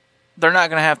 they're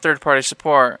not going to have third-party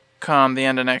support come the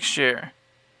end of next year.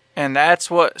 And that's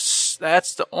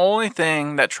the only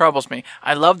thing that troubles me.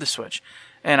 I love the Switch.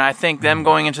 And I think them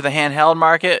going into the handheld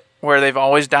market, where they've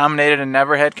always dominated and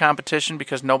never had competition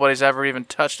because nobody's ever even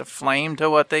touched a flame to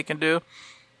what they can do,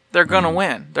 they're going to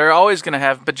win. They're always going to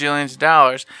have bajillions of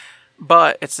dollars.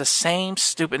 But it's the same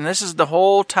stupid, and this is the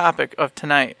whole topic of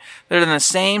tonight. They're in the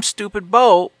same stupid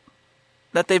boat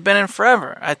that they've been in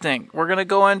forever, I think. We're going to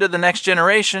go into the next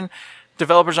generation.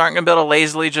 Developers aren't going to be able to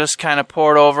lazily just kind of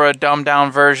port over a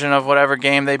dumbed-down version of whatever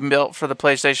game they've built for the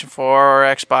PlayStation 4 or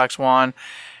Xbox One.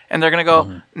 And they're going to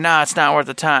go, nah, it's not worth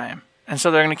the time. And so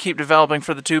they're going to keep developing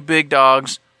for the two big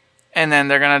dogs. And then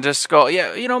they're going to just go,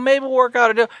 yeah, maybe we'll work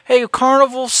out a deal. Hey,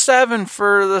 Carnival 7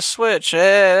 for the Switch. Hey,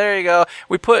 there you go.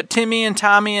 We put Timmy and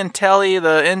Tommy and Telly,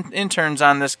 the interns,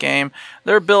 on this game.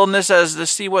 They're building this as to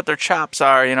see what their chops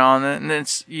are, and then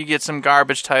you get some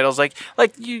garbage titles. Like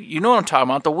you know what I'm talking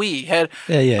about. The Wii had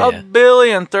a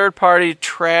billion third-party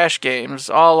trash games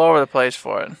all over the place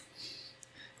for it.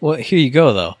 Well, here you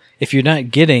go, though. If you're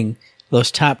not getting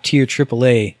those top-tier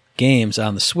AAA games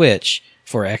on the Switch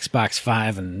for Xbox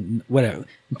 5 and whatever,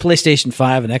 PlayStation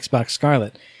 5 and Xbox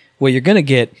Scarlet, what you're going to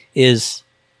get is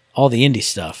all the indie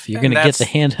stuff. You're going to get the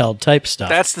handheld type stuff.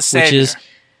 That's the savior.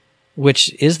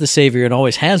 Which is the savior and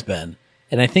always has been.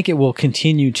 And I think it will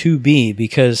continue to be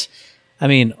because,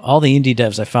 all the indie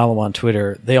devs I follow on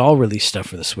Twitter, they all release stuff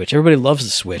for the Switch. Everybody loves the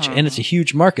Switch, and it's a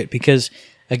huge market because,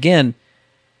 again,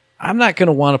 I'm not going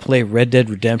to want to play Red Dead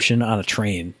Redemption on a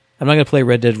train. I'm not going to play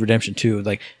Red Dead Redemption 2.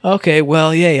 Like, okay,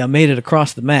 well, yay, I made it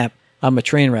across the map on my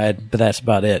train ride, but that's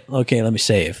about it. Okay, let me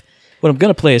save. What I'm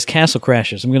going to play is Castle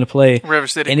Crashers. I'm going to play River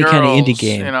City any Girls, kind of indie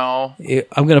game.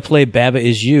 I'm going to play Baba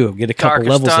Is You. Get a couple Darkest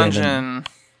levels Dungeon. in and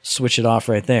switch it off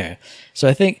right there. So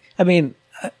I think,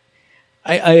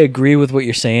 I agree with what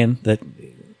you're saying, that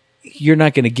you're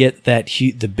not going to get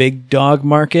the big dog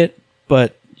market,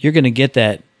 but you're going to get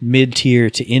that mid-tier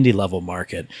to indie level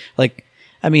market. Like,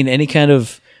 any kind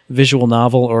of visual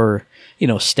novel or,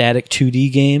 static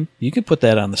 2D game, you could put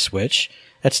that on the Switch.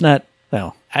 That's not,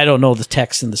 I don't know the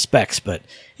text and the specs, but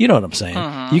you know what I'm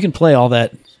saying. You can play all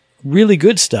that really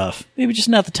good stuff, maybe just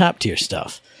not the top tier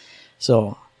stuff.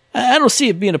 So I don't see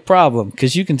it being a problem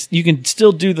because you can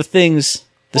still do the things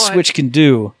the Switch can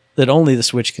do that only the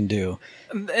Switch can do.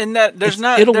 And that there's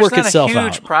not work itself a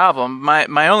huge out. problem.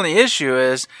 My only issue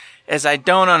is I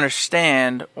don't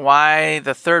understand why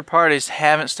the third parties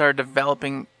haven't started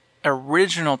developing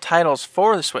original titles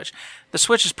for the Switch. The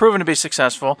Switch has proven to be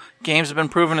successful. Games have been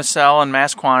proven to sell in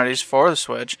mass quantities for the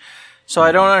Switch. So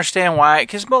I don't understand why,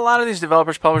 because a lot of these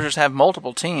developers, publishers have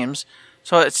multiple teams.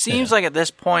 So it seems like at this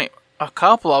point, a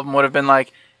couple of them would have been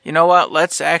like, you know what,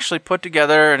 let's actually put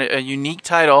together a unique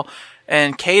title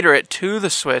and cater it to the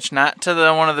Switch, not to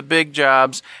one of the big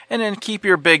jobs, and then keep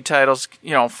your big titles,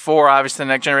 for obviously the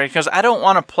next generation, because I don't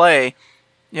want to play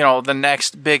the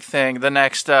next big thing, the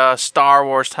next Star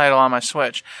Wars title on my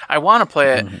Switch. I want to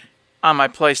play it on my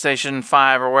PlayStation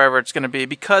 5 or wherever it's going to be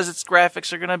because its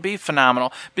graphics are going to be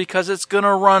phenomenal, because it's going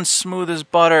to run smooth as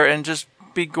butter and just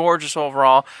be gorgeous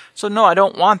overall. So no, I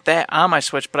don't want that on my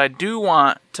Switch, but I do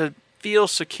want to feel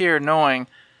secure knowing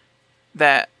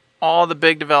that all the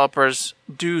big developers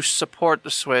do support the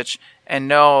Switch and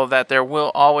know that there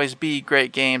will always be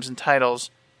great games and titles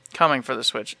coming for the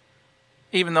Switch.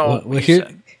 Even though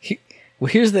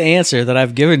here's the answer that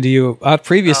I've given to you on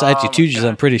previous IT2Gs,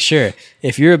 I'm pretty sure.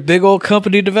 If you're a big old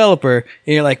company developer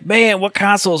and you're like, man, what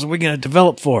consoles are we going to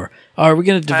develop for? Are we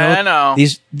going to develop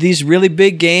these really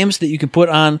big games that you can put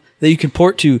on, that you can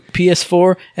port to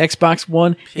PS4, Xbox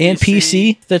One, and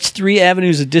PC? That's 3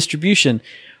 avenues of distribution.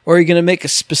 Or are you going to make a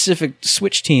specific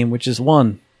Switch team, which is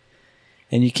 1?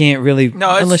 And you can't really...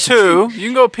 No, it's 2. You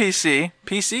can go PC.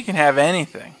 PC can have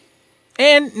anything.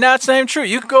 And that's not even true.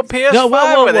 You can go PS5 No,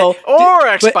 whoa, with whoa. it or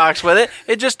Xbox with it.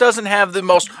 It just doesn't have the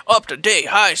most up-to-date,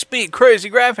 high-speed, crazy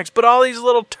graphics. But all these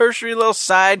little tertiary, little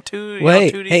side 2D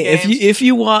games. If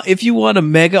you want a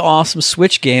mega awesome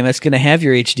Switch game that's going to have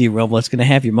your HD rumble, that's going to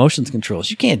have your motions controls,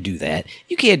 you can't do that.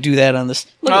 You can't do that on this.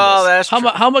 Look at this. That's how true.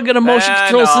 Am I going to motion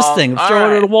control this thing? All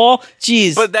Throw it at a wall?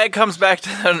 Jeez. But that comes back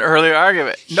to an earlier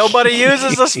argument. Nobody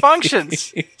uses those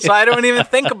functions, so I don't even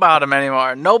think about them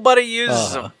anymore. Nobody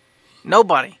uses them.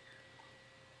 Nobody.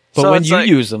 But So when it's you like-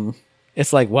 use them,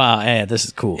 it's like, wow, this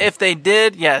is cool. If they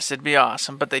did, yes, it'd be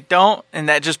awesome. But they don't, and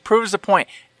that just proves the point.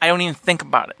 I don't even think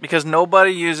about it because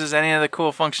nobody uses any of the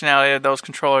cool functionality that those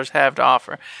controllers have to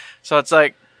offer. So it's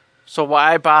like, so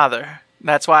why bother?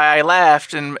 That's why I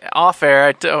laughed, and off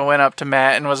air I went up to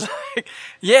Matt and was like,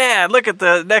 yeah, look at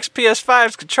the next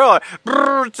PS5's controller.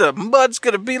 Brrr, the mud's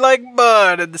going to be like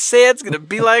mud, and the sand's going to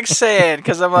be like sand.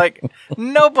 Because I'm like,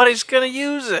 nobody's going to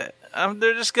use it.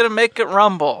 They're just going to make it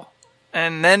rumble.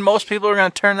 And then most people are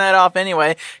going to turn that off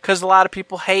anyway, because a lot of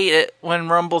people hate it when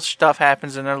rumble stuff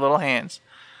happens in their little hands.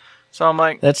 So I'm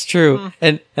like, That's true.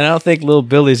 And I don't think little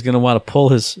Billy's going to want to pull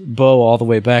his bow all the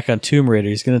way back on Tomb Raider.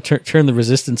 He's going to turn the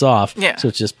resistance off. yeah. So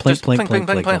it's just plink, plink, plink,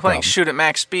 plink, no problem. Shoot at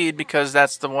max speed because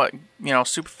that's what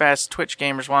super fast Twitch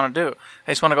gamers want to do.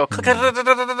 They just want to go click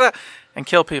and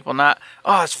kill people. Not,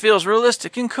 oh, it feels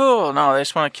realistic and cool. No, they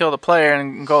just want to kill the player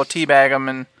and go teabag them,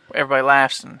 and everybody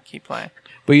laughs and keep playing.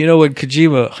 But you know when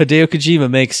Hideo Kojima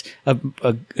makes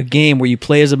a game where you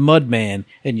play as a mud man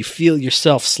and you feel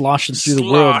yourself sloshing through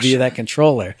the world via that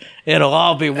controller, it'll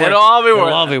all be worth it. It'll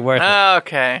all be worth it.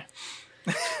 Okay.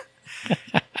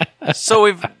 So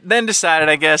we've then decided,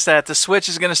 I guess, that the Switch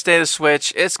is going to stay the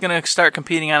Switch. It's going to start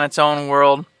competing on its own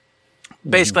world,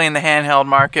 basically in the handheld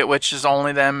market, which is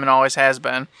only them and always has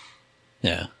been.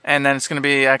 Yeah. And then it's going to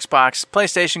be Xbox,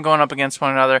 PlayStation going up against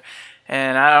one another.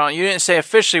 And you didn't say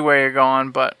officially where you're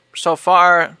going, but so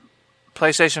far,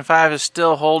 PlayStation 5 is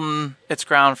still holding its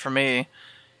ground for me.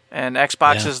 And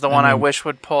Xbox is the one I wish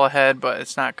would pull ahead, but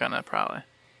it's not going to probably.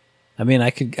 I mean,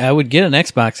 I would get an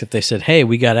Xbox if they said, hey,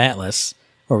 we got Atlas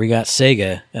or we got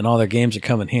Sega and all their games are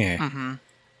coming here. Mm-hmm.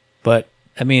 But,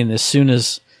 I mean, as soon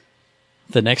as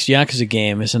the next Yakuza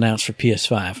game is announced for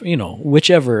PS5,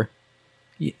 whichever...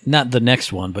 Not the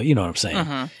next one, but you know what I'm saying.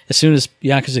 Mm-hmm. As soon as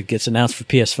Yakuza gets announced for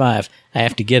PS5, I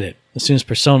have to get it. As soon as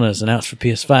Persona is announced for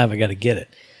PS5, I got to get it.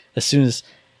 As soon as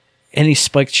any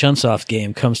Spike Chunsoft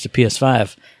game comes to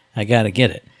PS5, I got to get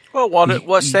it. Well, what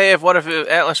if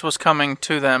Atlas was coming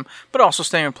to them, but also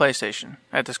staying with PlayStation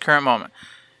at this current moment?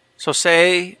 So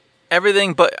say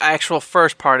everything but actual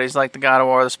first parties like the God of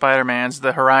War, the Spider-Mans,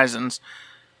 the Horizons.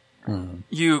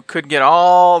 You could get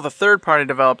all the third-party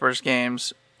developers'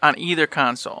 games on either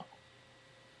console.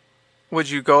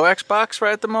 Would you go Xbox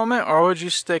right at the moment, or would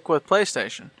you stick with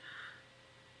PlayStation?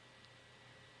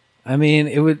 I mean,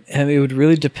 it would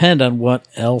really depend on what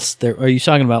else there. Are you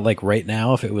talking about like right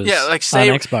now? If it was say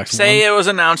on Xbox say One? it was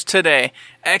announced today.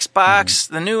 Xbox,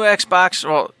 the new Xbox.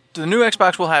 Well, the new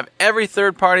Xbox will have every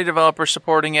third-party developer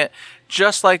supporting it,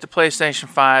 just like the PlayStation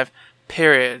 5.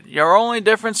 Period. Your only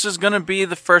difference is going to be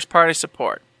the first-party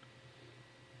support.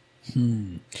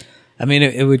 I mean,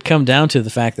 it would come down to the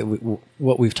fact that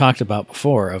what we've talked about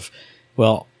before of,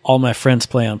 well, all my friends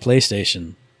play on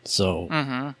PlayStation, so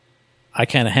I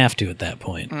kind of have to at that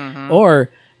point.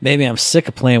 Or maybe I'm sick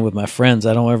of playing with my friends.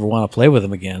 I don't ever want to play with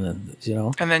them again,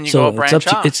 And then you go branch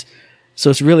off. So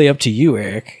it's really up to you,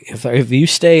 Eric. If you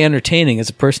stay entertaining as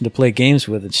a person to play games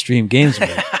with and stream games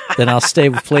with, then I'll stay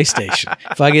with PlayStation.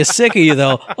 If I get sick of you,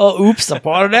 though, oops, I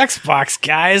bought an Xbox,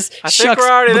 guys. I think we're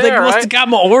already but there, they must right? have got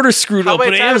my order screwed up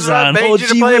at Amazon. I begged you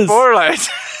to play Borderlands.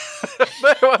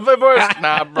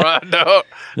 Nah, bro, no.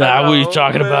 Nah, what are you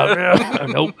talking about?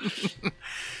 Nope.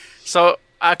 So,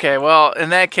 okay, well, in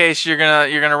that case, you're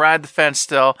gonna ride the fence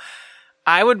still.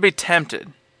 I would be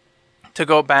tempted to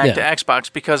go back to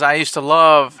Xbox because I used to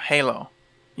love Halo.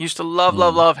 Used to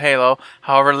love Halo.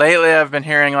 However, lately I've been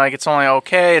hearing like it's only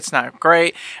okay, it's not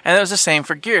great. And it was the same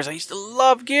for Gears. I used to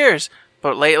love Gears.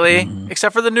 But lately,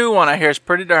 except for the new one I hear is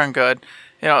pretty darn good,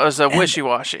 it was a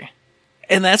wishy-washy.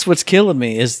 And that's what's killing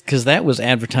me is because that was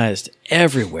advertised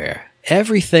everywhere.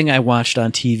 Everything I watched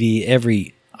on TV,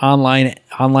 every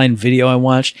online video I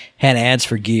watched had ads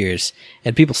for Gears.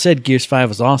 And people said Gears 5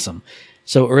 was awesome.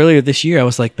 So earlier this year I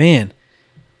was like, man,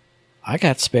 I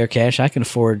got spare cash. I can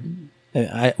afford...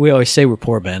 we always say we're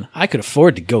poor, Ben. I could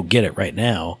afford to go get it right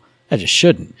now. I just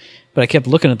shouldn't. But I kept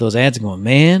looking at those ads and going,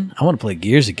 man, I want to play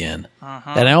Gears again.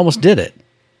 And I almost did it.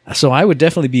 So I would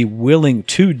definitely be willing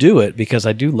to do it because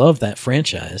I do love that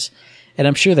franchise. And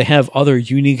I'm sure they have other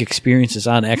unique experiences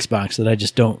on Xbox that I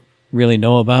just don't really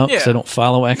know about because I don't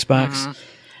follow Xbox.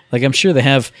 Like, I'm sure they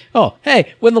have, oh,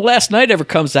 hey, when The Last Night ever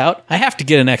comes out, I have to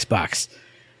get an Xbox.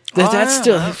 That's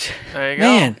still, there you go.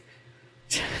 Man.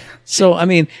 So, I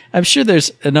mean, I'm sure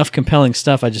there's enough compelling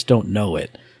stuff, I just don't know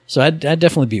it. So I'd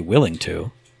definitely be willing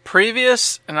to.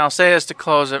 Previous, and I'll say this to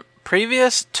close it,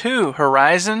 previous to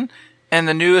Horizon and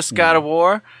the newest God of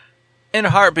War, in a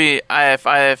heartbeat, if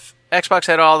Xbox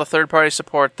had all the third-party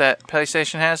support that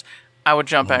PlayStation has, I would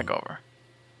jump back over.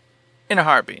 In a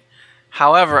heartbeat.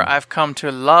 However, I've come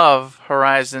to love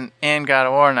Horizon and God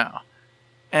of War now.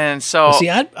 And so... Well, see,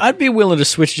 I'd be willing to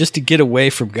switch just to get away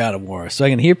from God of War, so I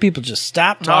can hear people just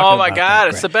stop talking about Oh my God,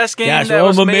 it's the best game Gosh, that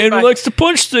was I'm a made man by... who likes to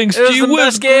punch things. It was the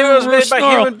best game that was made by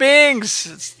human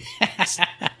beings. It's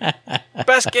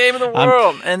best game in the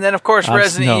world. And then, of course,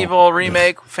 Resident Evil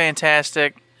remake,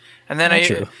 fantastic. And then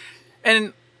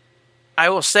and I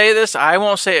will say this, I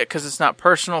won't say it because it's not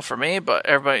personal for me, but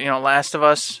everybody, Last of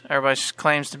Us, everybody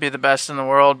claims to be the best in the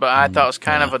world, but I thought it was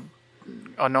kind of a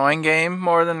annoying game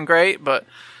more than great, but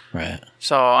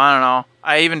so I don't know.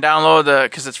 I even downloaded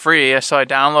because it's free, so I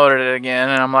downloaded it again,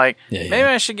 and I'm like, maybe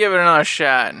I should give it another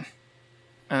shot. And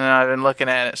then I've been looking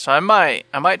at it, so I might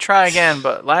try again.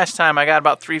 But last time I got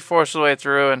about 3/4 of the way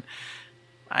through, and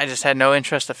I just had no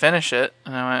interest to finish it,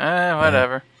 and I went,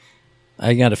 whatever.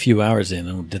 I got a few hours in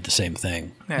and did the same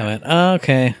thing. I went,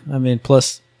 okay. I mean,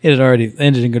 plus it had already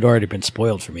ended and had already been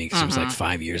spoiled for me because it was like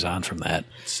 5 years on from that.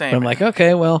 Same. But I'm like,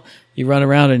 okay, well, you run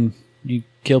around and you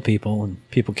kill people, and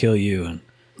people kill you, and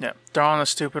throwing the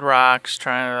stupid rocks,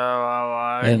 trying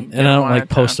to and I don't like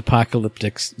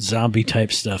post-apocalyptic zombie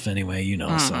type stuff anyway, So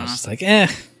I was just like,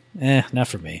 not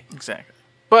for me. Exactly.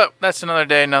 But that's another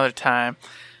day, another time.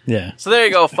 Yeah. So there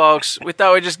you go, folks. We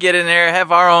thought we'd just get in there,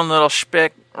 have our own little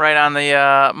shtick right on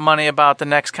the money about the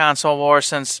next console war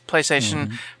since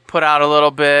PlayStation put out a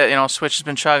little bit. Switch has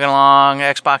been chugging along.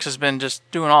 Xbox has been just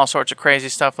doing all sorts of crazy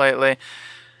stuff lately.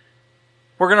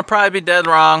 We're going to probably be dead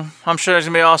wrong. I'm sure there's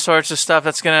going to be all sorts of stuff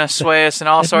that's going to sway us in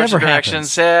all sorts of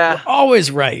directions. Yeah. We're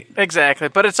always right. Exactly.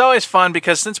 But it's always fun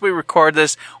because since we record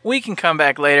this, we can come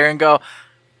back later and go,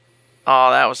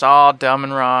 oh, that was all dumb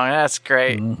and wrong. That's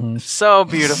great. So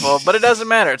beautiful. But it doesn't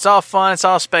matter. It's all fun. It's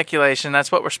all speculation.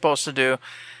 That's what we're supposed to do.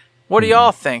 What do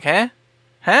y'all think,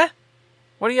 huh?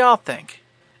 What do y'all think?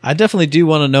 I definitely do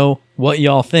want to know what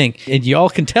y'all think. And y'all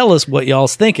can tell us what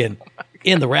y'all's thinking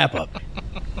in the wrap-up.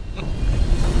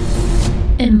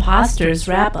 Imposters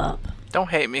Wrap-Up. Don't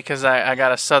hate me because I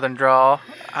got a southern drawl.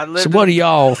 So what do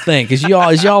y'all think? Is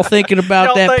y'all thinking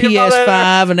about that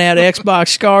PS5 and that Xbox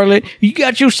Scarlet? You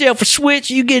got yourself a Switch.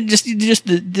 You get just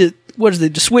the what is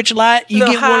it? The Switch Lite. You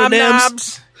get one of them.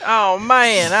 Knobs. Oh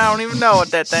man, I don't even know what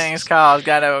that thing is called. It's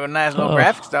got a nice little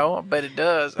graphics though. I bet it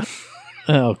does.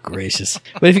 Oh, gracious.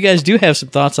 But if you guys do have some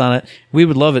thoughts on it, we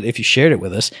would love it if you shared it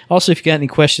with us. Also, if you got any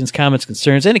questions, comments,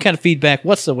 concerns, any kind of feedback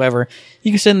whatsoever,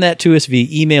 you can send that to us via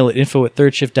email at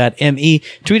info@thirdshift.me,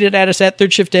 tweet it at us at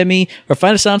ThirdShiftME, or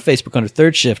find us on Facebook under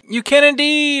Third Shift. You can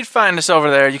indeed find us over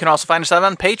there. You can also find us out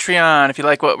on Patreon. If you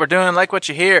like what we're doing, like what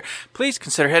you hear, please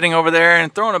consider heading over there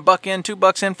and throwing $1 in,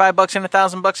 $2 in, $5 in,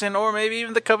 $1,000 in, or maybe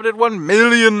even the coveted $1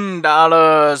 million,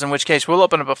 in which case we'll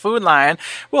open up a food line.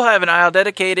 We'll have an aisle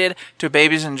dedicated to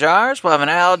babies in jars. We'll have an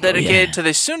aisle dedicated to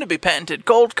the soon-to-be patented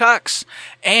Gold Cocks.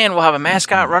 And we'll have a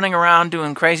mascot running around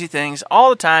doing crazy things all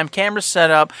the time. Cameras set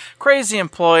up, crazy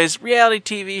employees, reality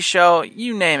TV show,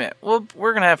 you name it. We're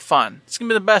going to have fun. It's going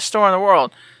to be the best store in the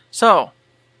world. So,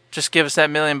 just give us that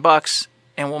 $1 million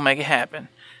and we'll make it happen.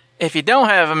 If you don't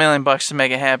have $1 million to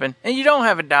make it happen, and you don't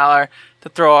have $1 to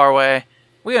throw our way,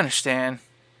 we understand.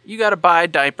 You got to buy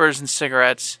diapers and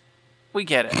cigarettes. We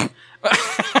get it.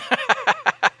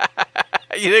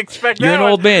 You'd expect You're an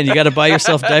old man. You got to buy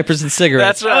yourself diapers and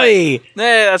cigarettes. That's right.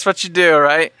 Yeah, that's what you do,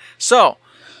 right? So,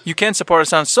 you can support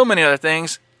us on so many other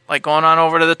things, like going on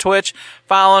over to the Twitch,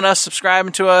 following us,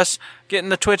 subscribing to us, getting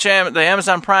the Twitch, the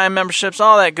Amazon Prime memberships,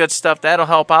 all that good stuff. That'll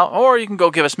help out. Or you can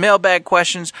go give us mailbag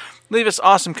questions, leave us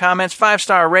awesome comments,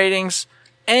 5-star ratings,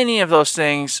 any of those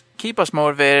things. Keep us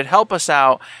motivated, help us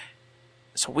out,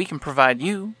 so we can provide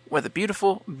you with a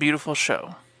beautiful, beautiful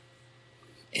show.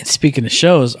 And speaking of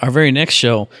shows, our very next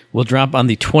show will drop on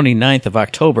the 29th of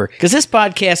October, because this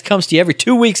podcast comes to you every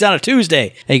 2 weeks on a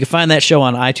Tuesday. And you can find that show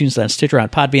on iTunes, on Stitcher, on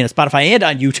Podbean, on Spotify, and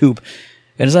on YouTube.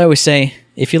 And as I always say,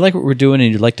 if you like what we're doing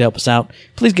and you'd like to help us out,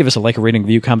 please give us a like, a rating,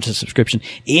 review, comment, and subscription.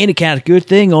 Any kind of good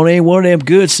thing on any one of them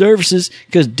good services,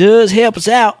 because it does help us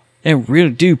out. And really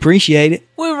do appreciate it.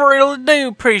 We really do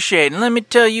appreciate it. And let me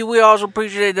tell you, we also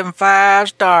appreciate them 5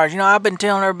 stars. You know, I've been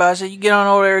telling everybody, I said, you get on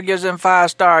over there and give us them 5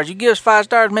 stars. You give us 5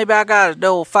 stars, maybe I got a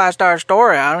old 5-star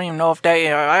story. I don't even know if I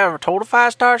ever told a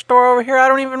 5-star story over here. I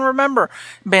don't even remember.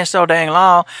 It's been so dang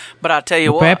long. But I tell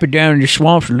you what. Pappy down in the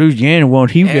swamps of Louisiana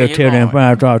wants he to tell them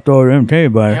 5-star story. Let me tell you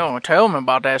about it. You don't tell me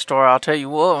about that story. I'll tell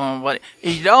you what. But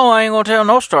if you don't, I ain't going to tell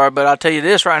no story. But I'll tell you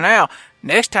this right now.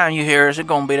 Next time you hear us, it's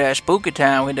going to be that spooky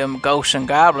time with them ghosts and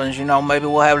goblins. You know, maybe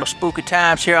we'll have little spooky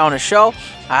times here on the show.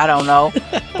 I don't know.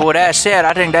 But with that said,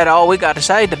 I think that's all we got to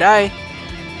say today.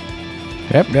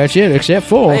 Yep, that's it, except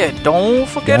for... Yeah, don't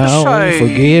forget to save. Don't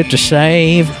forget to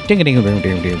save.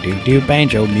 Ding-a-ding-a-ding-ding-ding-ding.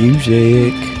 Banjo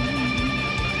music.